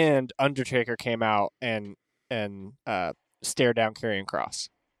at the end, Undertaker came out and stared down Karrion Kross.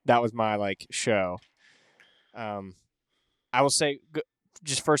 That was my show. I will say,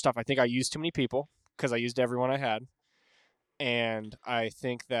 just first off, I think I used too many people because I used everyone I had, and I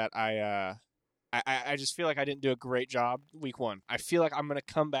think that I just feel like I didn't do a great job week 1. I feel like I'm going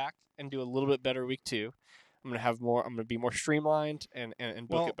to come back and do a little bit better week 2. I'm going to have more. I'm going to be more streamlined and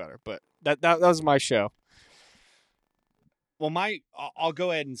book it better. But that was my show. Well, I'll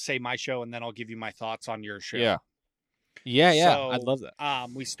go ahead and say my show, and then I'll give you my thoughts on your show. Yeah. So, I'd love that.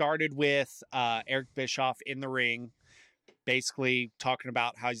 We started with Eric Bischoff in the ring, basically talking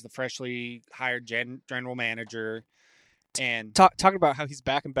about how he's the freshly hired general manager, and talking about how he's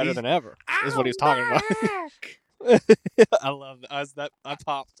back and better than ever is what he was talking about. I love that. I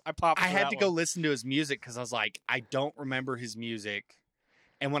popped. I had to go listen to his music because I was like, I don't remember his music,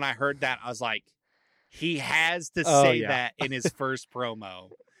 and when I heard that, I was like, he has to say that in his first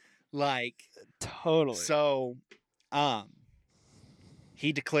promo, totally. So,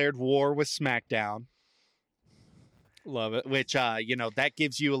 he declared war with SmackDown. Love it. Which that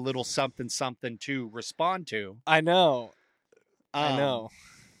gives you a little something to respond to. I know.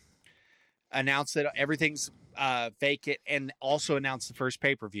 Announced that everything's vacant, and also announced the first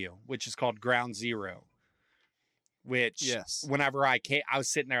pay-per-view, which is called Ground Zero. Which, whenever I was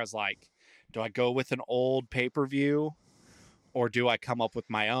sitting there, I was like, do I go with an old pay-per-view or do I come up with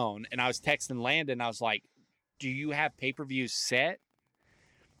my own? And I was texting Landon. I was like, do you have pay-per-views set?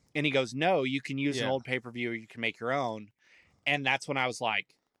 And he goes, no, you can use an old pay-per-view or you can make your own. And that's when I was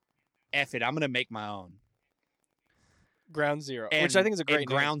like, F it, I'm going to make my own. Ground Zero, which I think is a great name.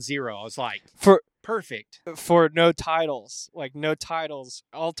 Ground Zero. I was like, perfect. For no titles. No titles.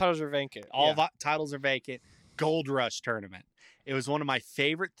 All titles are vacant. All titles are vacant. Gold Rush tournament. It was one of my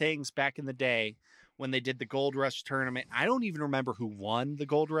favorite things back in the day when they did the Gold Rush tournament. I don't even remember who won the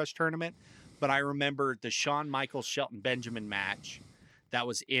Gold Rush tournament, but I remember the Shawn Michaels Shelton Benjamin match that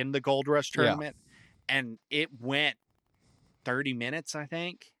was in the Gold Rush tournament, and it went 30 minutes, I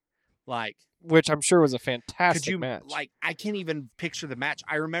think. Which I'm sure was a fantastic match. I can't even picture the match.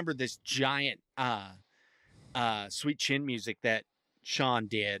 I remember this giant Sweet Chin music that Shawn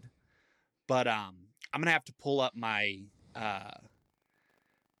did, but I'm gonna have to pull up my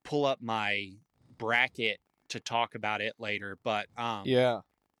bracket to talk about it later. But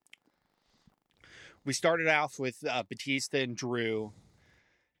we started off with Batista and Drew,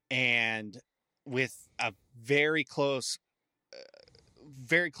 and with a very close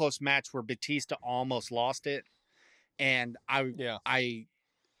match where Batista almost lost it. And I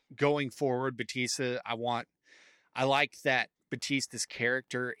going forward, Batista, I like that Batista's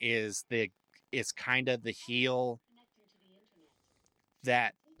character is kind of the heel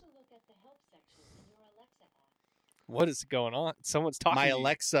that. What is going on? Someone's talking. My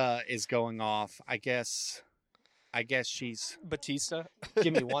Alexa is going off. I guess she's Batista.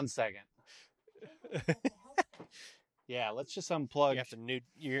 Give me 1 second. Yeah, let's just unplug.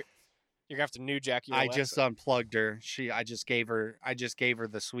 You're gonna have to new jack your Alexa. I just unplugged her. I just gave her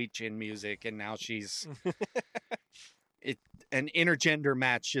the Sweet Chin music, and now she's an intergender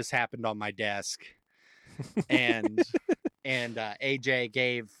match just happened on my desk, and AJ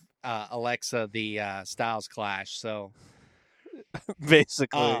gave Alexa the Styles Clash. So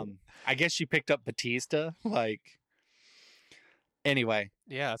basically, I guess she picked up Batista. Anyway,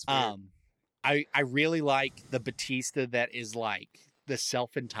 that's weird. I really like the Batista that is the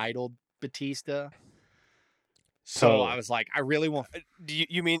self-entitled Batista. So Totally. I was like, I really want. Do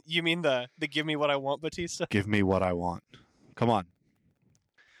you mean the give me what I want Batista? Give me what I want. Come on.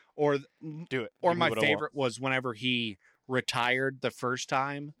 Or Do it. Or Give me my what I want. favorite was whenever he retired the first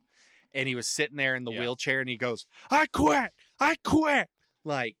time, and he was sitting there in the wheelchair, and he goes, "I quit. I quit."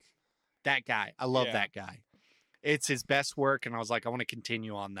 Like that guy. I love that guy. It's his best work, and I was like, I want to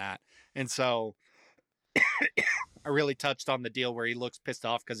continue on that. And so I really touched on the deal where he looks pissed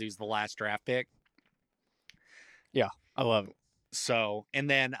off because he was the last draft pick. Yeah, I love it. So, and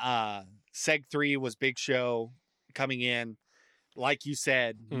then Seg 3 was Big Show coming in, like you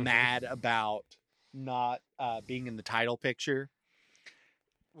said, mad about not being in the title picture.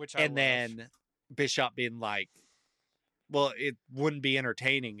 Which I and love. Then Bishop being like, well, it wouldn't be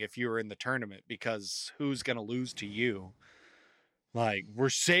entertaining if you were in the tournament because who's going to lose to you? Like, we're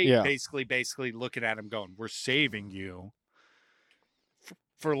basically looking at him going, we're saving you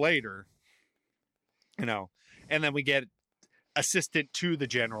for later, you know. And then we get assistant to the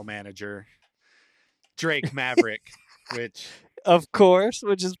general manager, Drake Maverick, which, of course,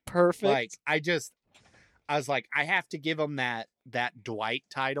 which is perfect. like, I was like, I have to give him that Dwight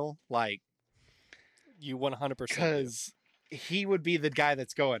title, like, you 100% because he would be the guy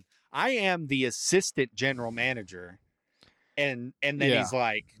that's going, I am the assistant general manager. And then he's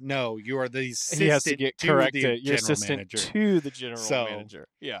like, no, you are the assistant. He has to get corrected. Your assistant manager. To the general manager.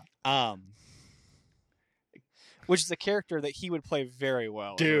 Yeah. Which is a character that he would play very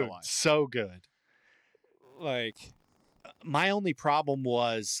well. Dude, in real life. So good. Like, my only problem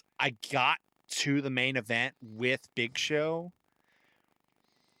was I got to the main event with Big Show,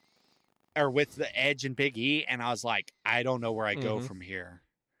 or with the Edge and Big E, and I was like, I don't know where I go from here.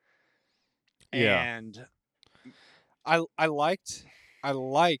 Yeah. And I liked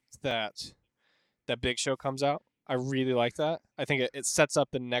that Big Show comes out. I really like that. I think it sets up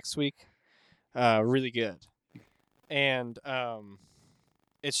the next week really good. And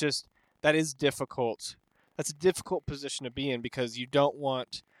it's just, that is difficult. That's a difficult position to be in because you don't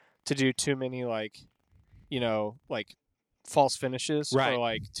want to do too many, like, you know, like false finishes, right? Or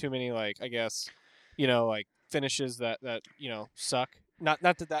like too many, like, I guess, you know, like finishes that you know suck. Not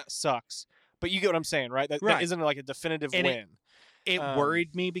that sucks, but you get what I'm saying, right? That isn't like a definitive win. It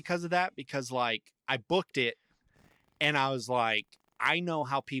worried me because of that, because like I booked it and I was like, I know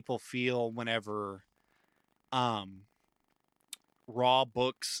how people feel whenever Raw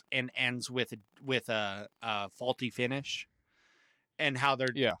books and ends with a faulty finish, and how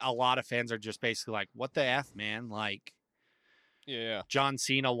they're a lot of fans are just basically like, what the F, man? Like, John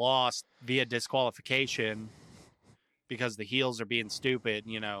Cena lost via disqualification because the heels are being stupid,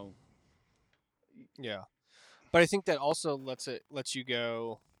 you know. Yeah. But I think that also lets you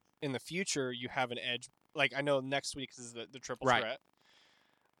go in the future. You have an edge. Like, I know next week is the triple threat,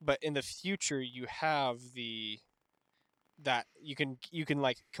 but in the future you have that you can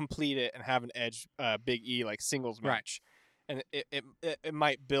like complete it and have an Edge Big E like singles match, and it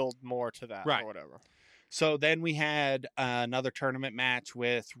might build more to that or whatever. So then we had another tournament match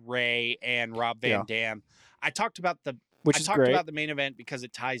with Ray and Rob Van Dam. I talked about the about the main event because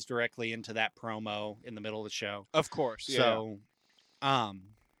it ties directly into that promo in the middle of the show. Of course. So,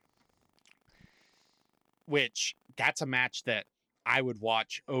 which that's a match that I would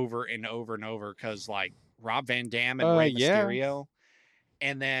watch over and over and over because, like, Rob Van Dam and Rey Mysterio.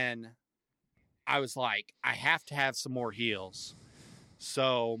 And then I was like, I have to have some more heels.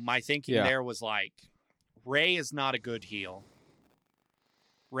 So my thinking there was like, Ray is not a good heel.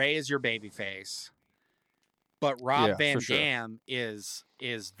 Ray is your babyface. But Rob Van Dam is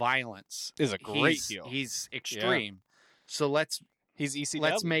violence. Is a great heel. He's extreme. So he's ECW.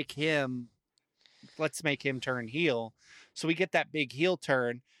 Let's make him turn heel. So we get that big heel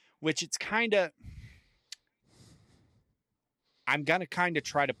turn, which it's kind of, I'm going to kind of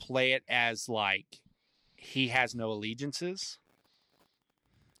try to play it as like he has no allegiances.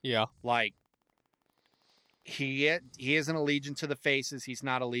 Yeah. Like he isn't allegiant to the faces. He's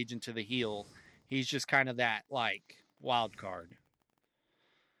not allegiant to the heel. He's just kind of that like wild card.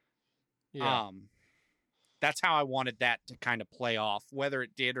 Yeah. That's how I wanted that to kind of play off. Whether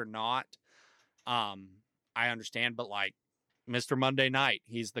it did or not, I understand. But like Mr. Monday Night,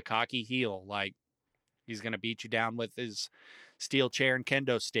 he's the cocky heel. Like he's going to beat you down with his steel chair and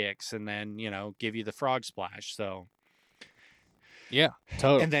kendo sticks and then, you know, give you the frog splash. So yeah,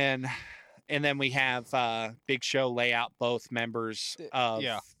 totally. And then we have Big Show lay out both members of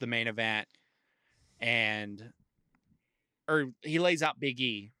the main event, or he lays out Big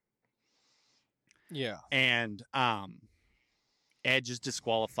E. Yeah. And Edge is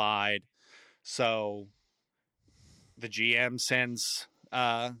disqualified. So the GM sends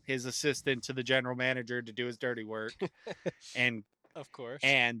his assistant to the general manager to do his dirty work. and Of course.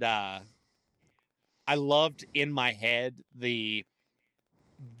 And I loved in my head the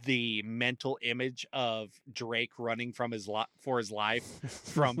mental image of Drake running from for his life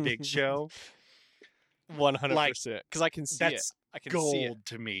from Big Show. 100%. Because I can see it. That's I can gold see it.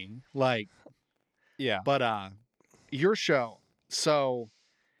 to me. Like, yeah. But your show. So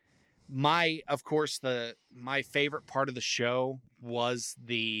my favorite part of the show was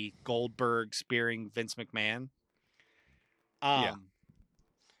the Goldberg spearing Vince McMahon. Yeah.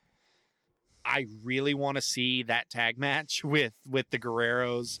 I really want to see that tag match with the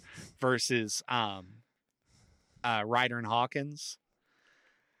Guerreros versus Ryder and Hawkins.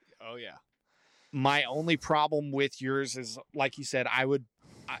 Oh yeah. My only problem with yours is, like you said,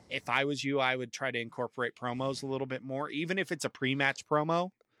 if I was you, I would try to incorporate promos a little bit more, even if it's a pre-match promo.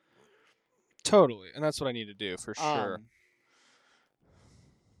 Totally, and that's what I need to do for sure.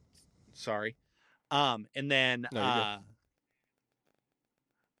 Sorry. And then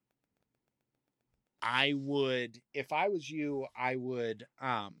I would, if I was you, I would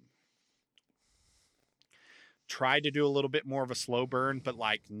try to do a little bit more of a slow burn, but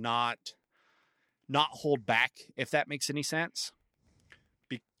like not hold back, if that makes any sense.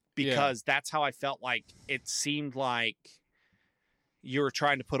 Because that's how I felt. Like it seemed like you were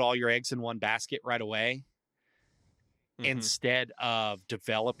trying to put all your eggs in one basket right away instead of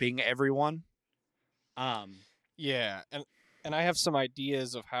developing everyone. Yeah, and I have some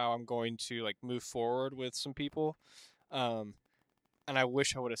ideas of how I'm going to like move forward with some people. And I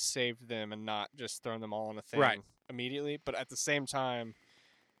wish I would have saved them and not just thrown them all on a thing immediately. But at the same time,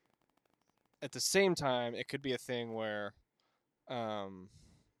 it could be a thing where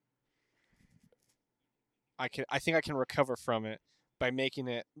I think I can recover from it by making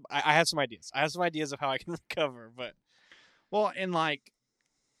it. I have some ideas. I have some ideas of how I can recover, but and like,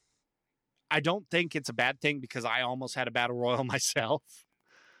 I don't think it's a bad thing because I almost had a battle royal myself.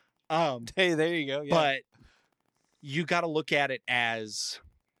 Hey, there you go. Yeah. But you got to look at it as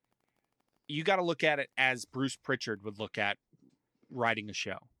Bruce Pritchard would look at writing a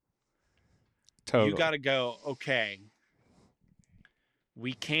show. Totally. You got to go, okay,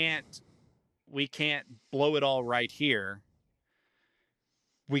 we can't blow it all right here.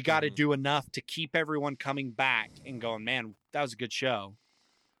 We got to do enough to keep everyone coming back and going, man, that was a good show.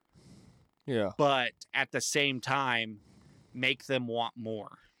 Yeah. But at the same time, make them want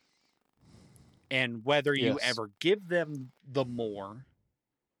more. And whether you ever give them the more,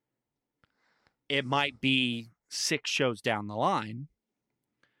 it might be 6 shows down the line,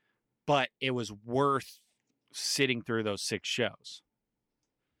 but it was worth sitting through those 6 shows.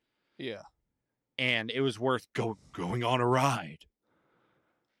 Yeah. And it was worth going on a ride.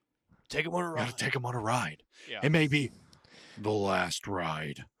 Take them on a ride. Gotta take them on a ride. Yeah. It may be the last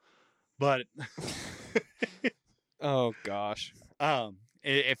ride. But oh gosh.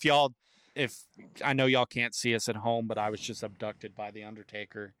 If I know y'all can't see us at home, but I was just abducted by the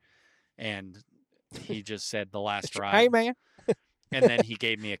Undertaker, and he just said the last ride. Hey man. And then he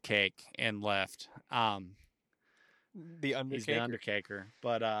gave me a cake and left. The Undertaker. He's the Undertaker.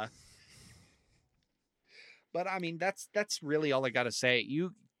 But I mean that's really all I gotta say.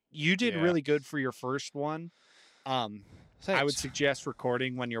 You did really good for your first one. Thanks. I would suggest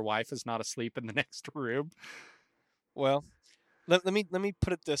recording when your wife is not asleep in the next room. Well, let me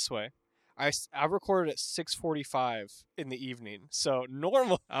put it this way. I recorded at 6:45 in the evening, so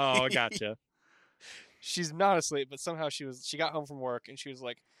normally. Oh, gotcha. She's not asleep, but somehow she got home from work and she was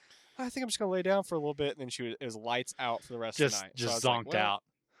like, I think I'm just gonna lay down for a little bit, and then it was lights out for the rest of the night. Just so zonked out.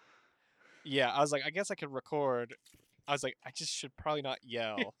 Yeah, I was like, I guess I could record. I was like, I just should probably not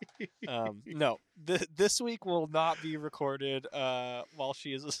yell. No, this week will not be recorded while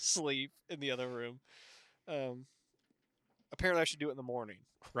she is asleep in the other room. Apparently, I should do it in the morning.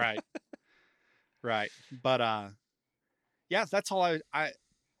 Right. Right. But yeah, that's all I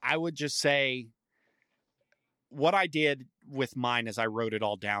would just say. What I did with mine is I wrote it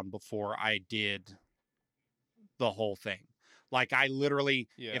all down before I did the whole thing. Like I literally,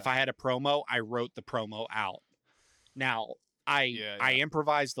 if I had a promo, I wrote the promo out. Now I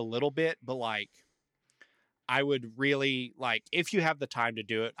improvised a little bit, but like I would really like, if you have the time to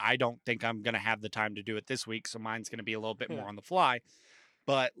do it, I don't think I'm going to have the time to do it this week. So mine's going to be a little bit more on the fly,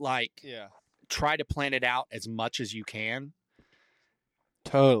 but like, try to plan it out as much as you can.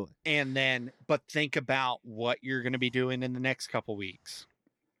 Totally. And then, but think about what you're going to be doing in the next couple weeks.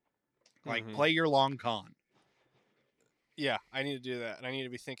 Like play your long con. Yeah, I need to do that. And I need to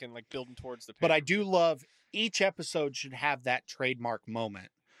be thinking like building towards the But I do love each episode should have that trademark moment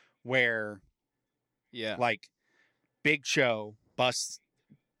where like Big Show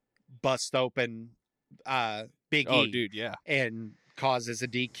bust open Big Oh, E dude, yeah. and causes a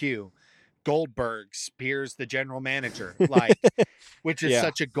DQ. Goldberg spears the general manager, like, which is Yeah.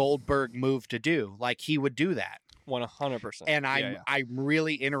 such a Goldberg move to do. Like, he would do that. 100%. And yeah. I'm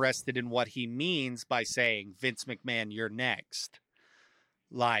really interested in what he means by saying, Vince McMahon, you're next.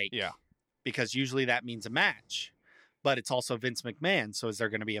 Like, Yeah. because usually that means a match, but it's also Vince McMahon. So is there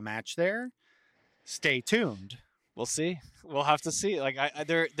going to be a match there? Stay tuned. We'll see. We'll have to see. Like I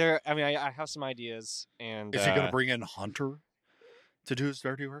have some ideas, and Is he going to bring in Hunter to do his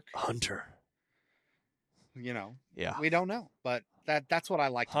dirty work? Hunter? You know, Yeah. we don't know, but that's what I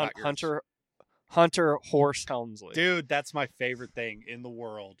like about yours. Hunter Horse Helmsley. Dude, that's my favorite thing in the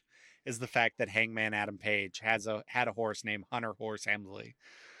world is the fact that Hangman Adam Page had a horse named Hunter Horse Helmsley.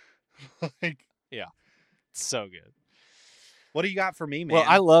 Like, yeah, so good. What do you got for me, man? Well,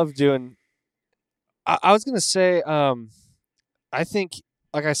 I love doing. I was gonna say, I think,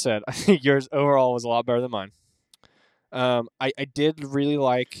 like I said, I think yours overall was a lot better than mine. I did really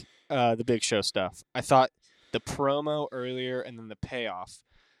like the Big Show stuff. I thought the promo earlier and then the payoff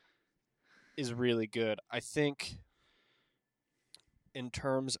is really good. I think in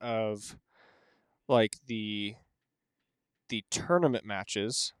terms of like the tournament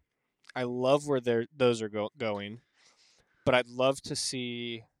matches, I love where those are going, but I'd love to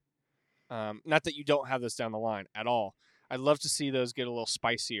see. Not that you don't have this down the line at all. I'd love to see those get a little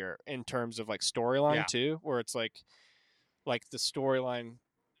spicier in terms of like storyline too, where it's like the storyline.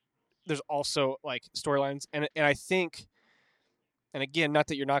 There's also like storylines, and I think, and again, not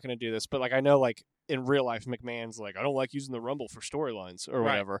that you're not going to do this, but like I know like in real life, McMahon's like, I don't like using the Rumble for storylines or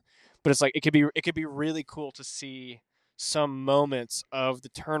whatever, but it's like it could be really cool to see some moments of the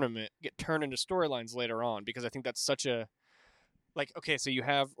tournament get turned into storylines later on, because I think that's such a like, okay, so you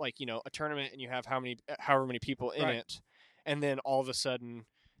have like, a tournament and you have however many people in it, and then all of a sudden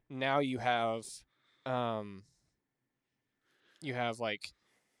now you have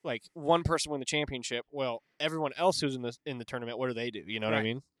like one person win the championship. Well, everyone else who's in the tournament, what do they do? You know what I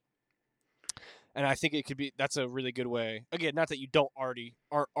mean? And I think that's a really good way. Again, not that you aren't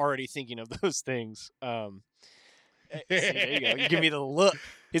already thinking of those things. See, there you go. You give me the look.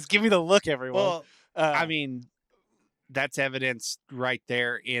 Give me the look, everyone. Well, I mean, that's evidence right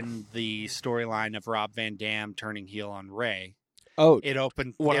there in the storyline of Rob Van Dam turning heel on Ray. Oh, it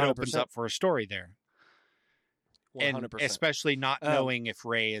opens up for a story there. 100%. And especially not knowing if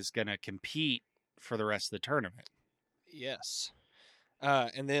Ray is going to compete for the rest of the tournament. Yes.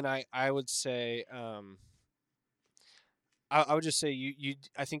 And then I would say, I would just say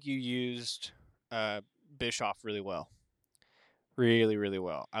I think you used Bischoff really well. Really, really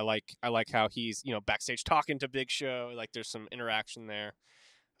well. I like how he's, backstage talking to Big Show. Like there's some interaction there.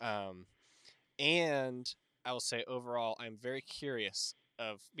 And I will say overall, I'm very curious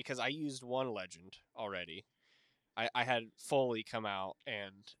because I used one legend already. I had Foley come out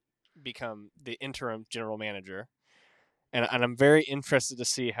and become the interim general manager. And I'm very interested to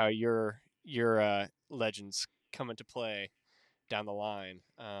see how your legends come into play down the line.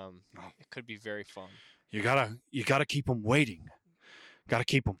 It could be very fun. You gotta keep them waiting. Gotta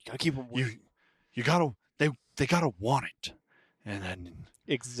keep them waiting. You gotta they gotta want it, and then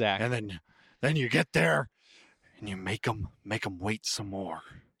exactly. And then you get there, and you make them wait some more.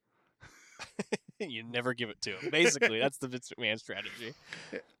 You never give it to him. Basically, that's the Vince McMahon strategy.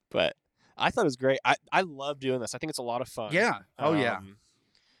 But I thought it was great. I love doing this. I think it's a lot of fun. Yeah. Oh yeah.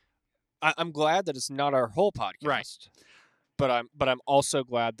 I'm glad that it's not our whole podcast. Right. But I'm also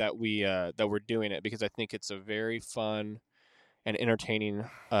glad that we're doing it, because I think it's a very fun and entertaining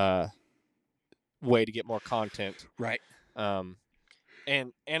way to get more content. Right. And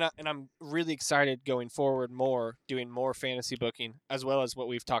I'm really excited going forward, doing more fantasy booking, as well as what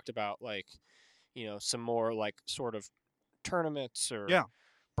we've talked about, like, some more like sort of tournaments or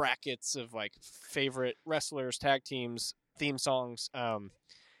brackets of like favorite wrestlers, tag teams, theme songs,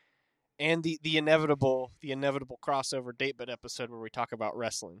 and the inevitable crossover date-bit episode where we talk about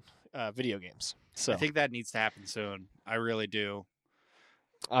wrestling video games. So I think that needs to happen soon. I really do.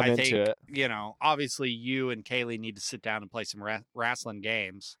 I think, into it. Obviously you and Kaylee need to sit down and play some wrestling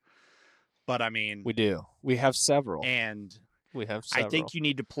games. But I mean, we do. We have several. And we have several. I think you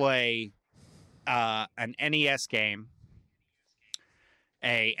need to play an NES game,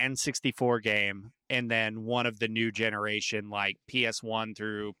 a N64 game, and then one of the new generation, like PS1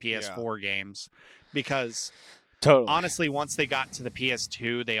 through PS4 games. Because honestly, once they got to the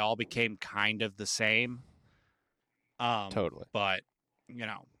PS2, they all became kind of the same. Totally. But,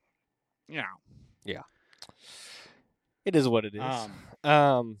 Yeah. It is what it is.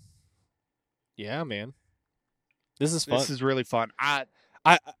 Yeah, man. This is fun. This is really fun. I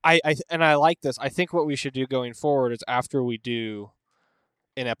like this. I think what we should do going forward is after we do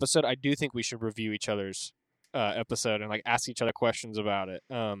an episode, I do think we should review each other's episode and like ask each other questions about it.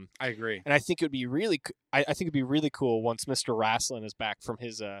 I agree. And I think it would be really, I think it'd be really cool once Mr. Rasslin is back from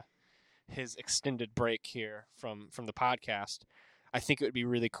his extended break here from the podcast. I think it would be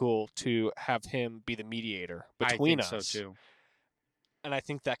really cool to have him be the mediator between us. I think so too. And I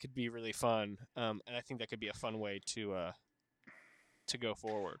think that could be really fun. And I think that could be a fun way to go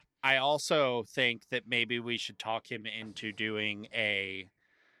forward. I also think that maybe we should talk him into doing a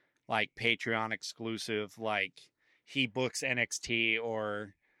like Patreon exclusive, like he books NXT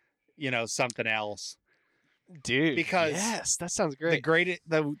or something else. Dude, because yes, that sounds great.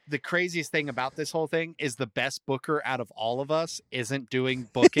 The craziest thing about this whole thing is the best booker out of all of us isn't doing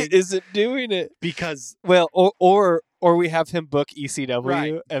booking. Isn't doing it Because or we have him book ECW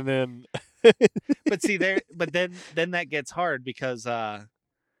right. And then but then that gets hard because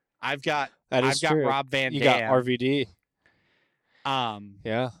I've got true. Rob Van Dam. You got RVD.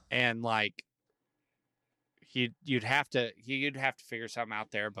 Yeah. And like you'd have to figure something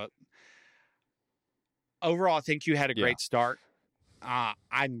out there, but overall, I think you had a great start.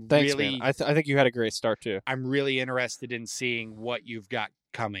 Thanks, man. I think you had a great start too. I'm really interested in seeing what you've got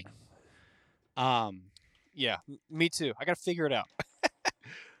coming. Yeah, me too. I got to figure it out.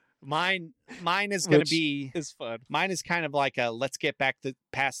 Mine is going to be is fun. Mine is kind of like a let's get back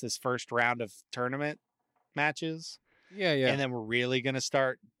past this first round of tournament matches. Yeah. And then we're really going to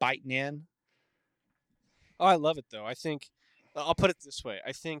start biting in. Oh, I love it though. I think I'll put it this way.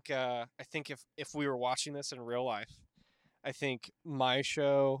 I think if we were watching this in real life, I think my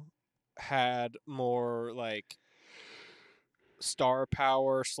show had more like star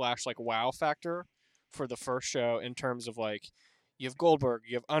power / like wow factor for the first show in terms of like you have Goldberg,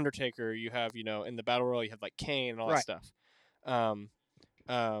 you have Undertaker, you have in the Battle Royal you have like Kane and all that stuff.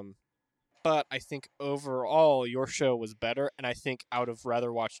 But I think overall your show was better, and I think I would have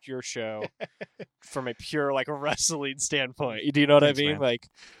rather watched your show from a pure like wrestling standpoint. Do you know what I mean? Man.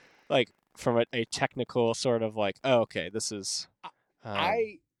 Like from a technical sort of like, oh, okay, this is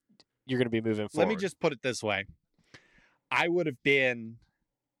you're going to be moving forward. Let me just put it this way. I would have been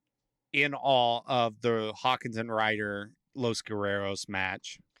in awe of the Hawkins and Ryder Los Guerreros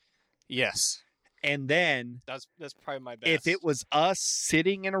match. Yes. And then that's probably my best. If it was us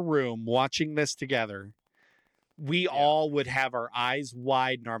sitting in a room watching this together, we all would have our eyes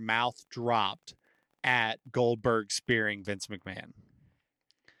wide and our mouth dropped at Goldberg spearing Vince McMahon.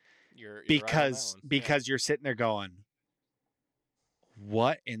 You're because right on that one. You're sitting there going,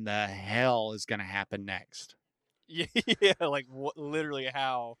 what in the hell is going to happen next? Yeah, like literally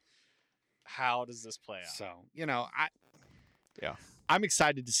how does this play out? So, I'm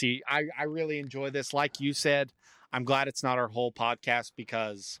excited to see. I really enjoy this. Like you said, I'm glad it's not our whole podcast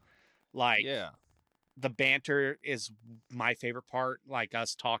because, the banter is my favorite part, like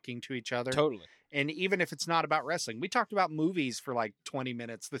us talking to each other. Totally. And even if it's not about wrestling, we talked about movies for like 20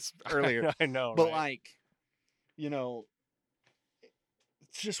 minutes this earlier. I know, but right? It's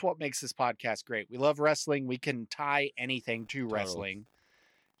just what makes this podcast great. We love wrestling. We can tie anything to wrestling,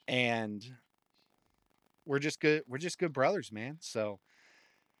 and we're just good brothers, man. So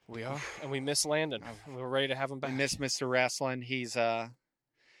we are, and we miss Landon. We're ready to have him back. We miss Mr. Wrestling. He's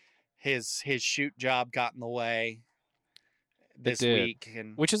his shoot job got in the way this week,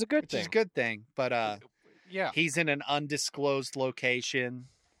 and which is a good thing. But he's in an undisclosed location.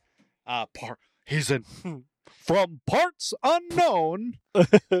 He's in from parts unknown.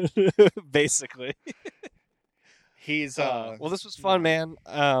 Basically. He's well, this was fun, man.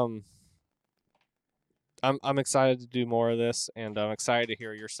 I'm excited to do more of this, and I'm excited to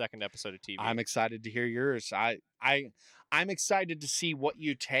hear your second episode of TV. I'm excited to hear yours. I'm excited to see what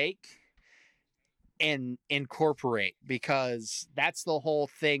you take and incorporate, because that's the whole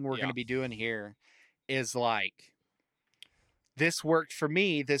thing we're going to be doing here is like, this worked for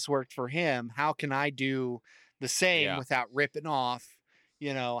me, this worked for him. How can I do the same without ripping off?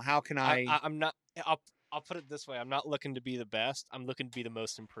 How can I'm not. I'll put it this way. I'm not looking to be the best. I'm looking to be the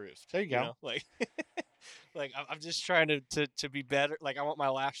most improved. There you go. Like, like I'm just trying to be better. Like I want my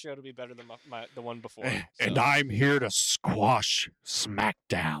last show to be better than the one before. And I'm here to squash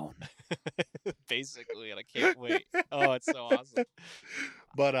SmackDown. Basically, and I can't wait. Oh, it's so awesome.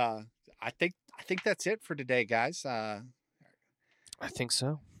 But I think that's it for today, guys. I think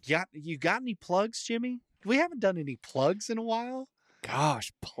so. You got any plugs, Jimmy? We haven't done any plugs in a while.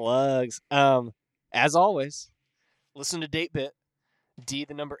 Gosh, plugs. As always, listen to DateBit,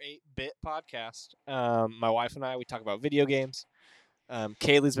 the number 8-bit podcast. My wife and I, we talk about video games.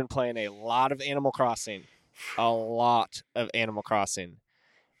 Kaylee's been playing a lot of Animal Crossing. a lot of Animal Crossing,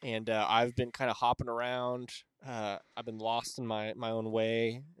 and I've been kind of hopping around. I've been lost in my own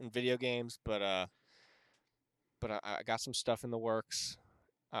way in video games, but I got some stuff in the works.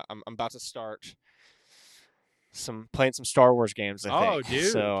 I'm about to start playing some Star Wars games. I think. Oh,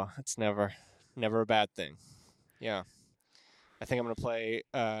 dude. So it's never a bad thing. Yeah. I think I'm gonna play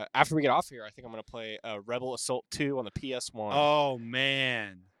after we get off here. I think I'm gonna play Rebel Assault 2 on the PS1, Oh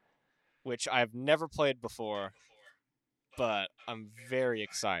man. which I've never played before, but I'm very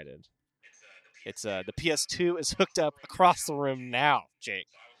excited. It's the PS2 is hooked up across the room now, Jake.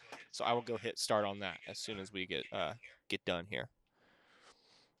 So I will go hit start on that as soon as we get done here.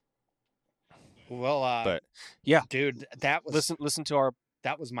 Well, But yeah, dude, that was listen to our.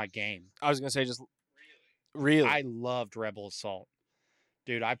 that was my game. I was gonna say just really, I loved Rebel Assault.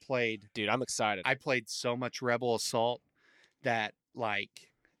 Dude, dude, I'm excited. I played so much Rebel Assault that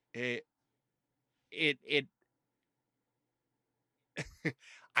like it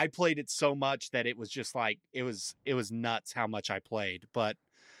I played it so much that it was just like it was nuts how much I played. But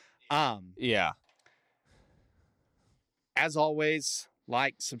yeah, as always,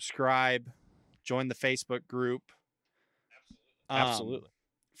 like, subscribe, join the Facebook group. absolutely.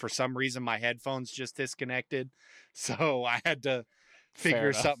 For some reason my headphones just disconnected, so I had to Fair figure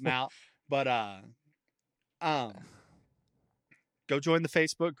enough. something out. But go join the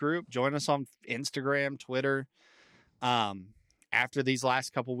Facebook group, join us on Instagram, Twitter. After these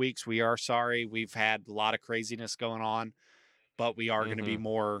last couple weeks, we are sorry. We've had a lot of craziness going on, but we are going to be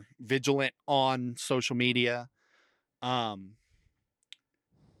more vigilant on social media. Don't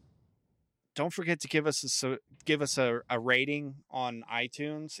forget to give us a rating on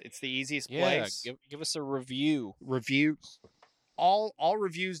iTunes. It's the easiest place. Give us a review. Review. All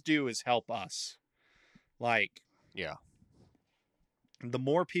reviews do is help us. Like, Yeah. the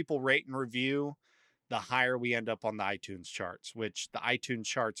more people rate and review, the higher we end up on the iTunes charts, which the iTunes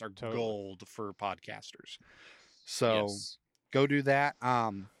charts are gold for podcasters. So Yes. go do that.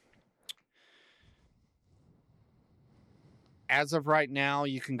 As of right now,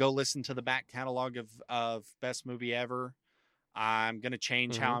 you can go listen to the back catalog of Best Movie Ever. I'm going to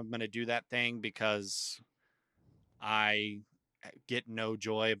change how I'm going to do that thing because I get no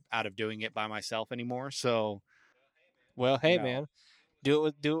joy out of doing it by myself anymore. So, Well, hey, man, do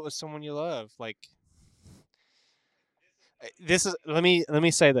it with someone you love. Like, this is. Let me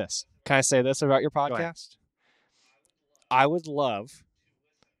say this. Can I say this about your Go ahead. podcast? I would love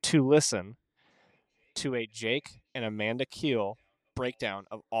to listen to a Jake and Amanda Keel breakdown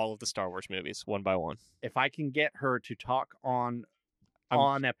of all of the Star Wars movies one by one. If I can get her to talk on a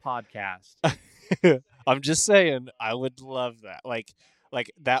podcast, I'm just saying, I would love that. Like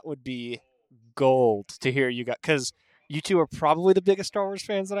that would be gold to hear you got, because you two are probably the biggest Star Wars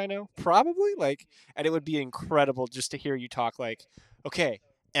fans that I know. Probably, and it would be incredible just to hear you talk. Like, okay,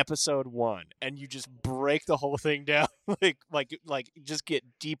 episode 1, and you just break the whole thing down. like just get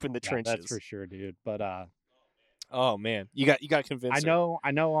deep in the trenches. That's for sure, dude. But oh man, you got to convince. I know.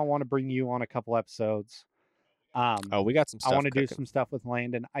 I want to bring you on a couple episodes. We got some stuff. I want to do some stuff with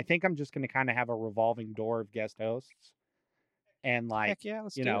Landon. I think I'm just going to kind of have a revolving door of guest hosts. And Heck yeah,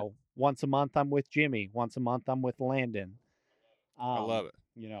 let's do it. once a month I'm with Jimmy. Once a month I'm with Landon. I love it.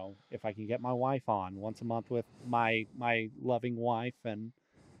 If I can get my wife on once a month with my loving wife. And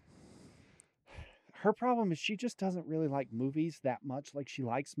her problem is she just doesn't really like movies that much. Like, she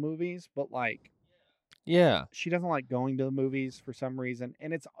likes movies, but yeah, she doesn't like going to the movies for some reason.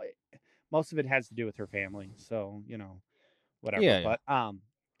 And most of it has to do with her family. So, whatever. Yeah, but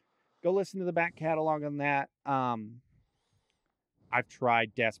go listen to the back catalog on that. I've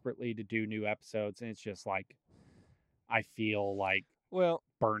tried desperately to do new episodes, and it's just like I feel like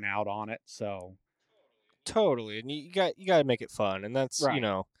burnout on it. So totally, and you got to make it fun, and that's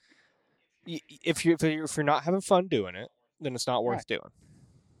right. If you're not having fun doing it, then it's not worth doing.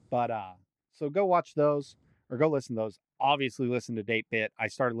 But so go watch those or go listen to those. Obviously, listen to Date Bit. I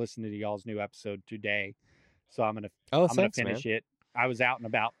started listening to y'all's new episode today, so I'm gonna finish it. I was out and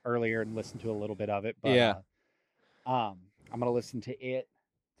about earlier and listened to a little bit of it, but I'm going to listen to it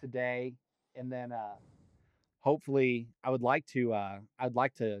today, and then hopefully I'd like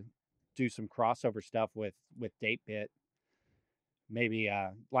to do some crossover stuff with Date Bit. Maybe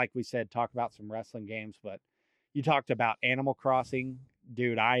like we said, talk about some wrestling games, but you talked about Animal Crossing.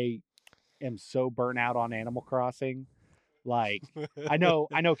 Dude, I am so burnt out on Animal Crossing. Like, I know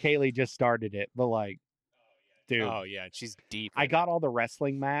Kaylee just started it, but dude. Oh yeah, she's deep. I got all the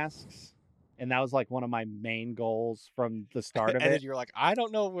wrestling masks. And that was one of my main goals from the start of and it. Then you're like, I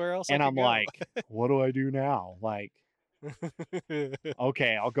don't know where else. And I I'm go. like, what do I do now?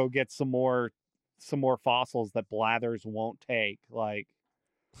 Okay, I'll go get some more some more fossils that Blathers won't take. Like,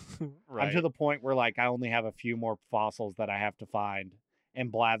 Right. I'm to the point where like I only have a few more fossils that I have to find,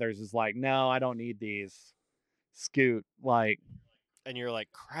 and Blathers is like, no, I don't need these. Scoot, like, And you're like,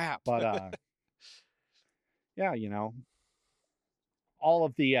 crap. but yeah, all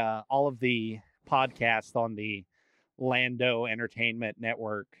of the podcasts on the Lando Entertainment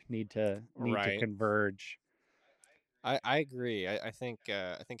Network need to Right. converge. I agree. I think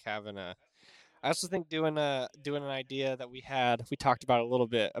having a I also think doing an idea that we talked about a little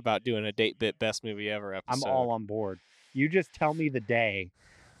bit about doing a Date Bit Best Movie Ever episode. I'm all on board. You just tell me the day.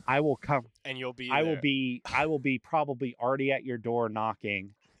 I will come, and you'll be I there. will be probably already at your door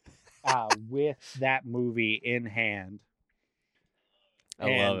knocking with that movie in hand.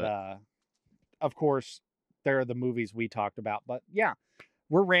 I love it. Of course, there are the movies we talked about, but yeah,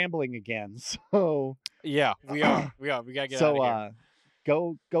 we're rambling again. So yeah, we are. We gotta get out of here.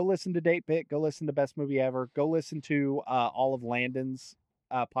 Go listen to Date Bit. Go listen to Best Movie Ever. Go listen to all of Landon's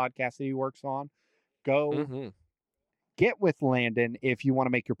podcasts that he works on. Go get with Landon if you want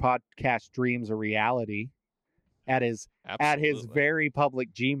to make your podcast dreams a reality. At his very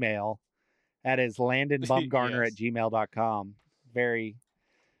public Gmail, at his LandonBumgarner Yes. at gmail.com. Very,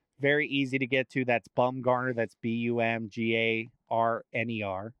 very easy to get to. That's Bumgarner. That's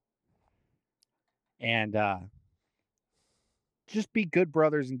BUMGARNER. And just be good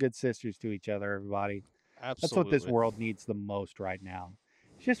brothers and good sisters to each other, everybody. Absolutely. That's what this world needs the most right now.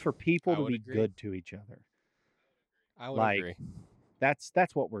 It's just for people to be good to each other. I would agree. That's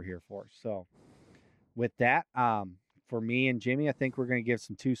what we're here for. So with that, for me and Jimmy, I think we're going to give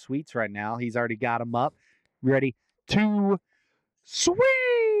some 2 sweets right now. He's already got them up. Ready? 2 sweet.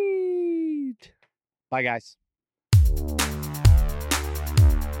 Bye, guys.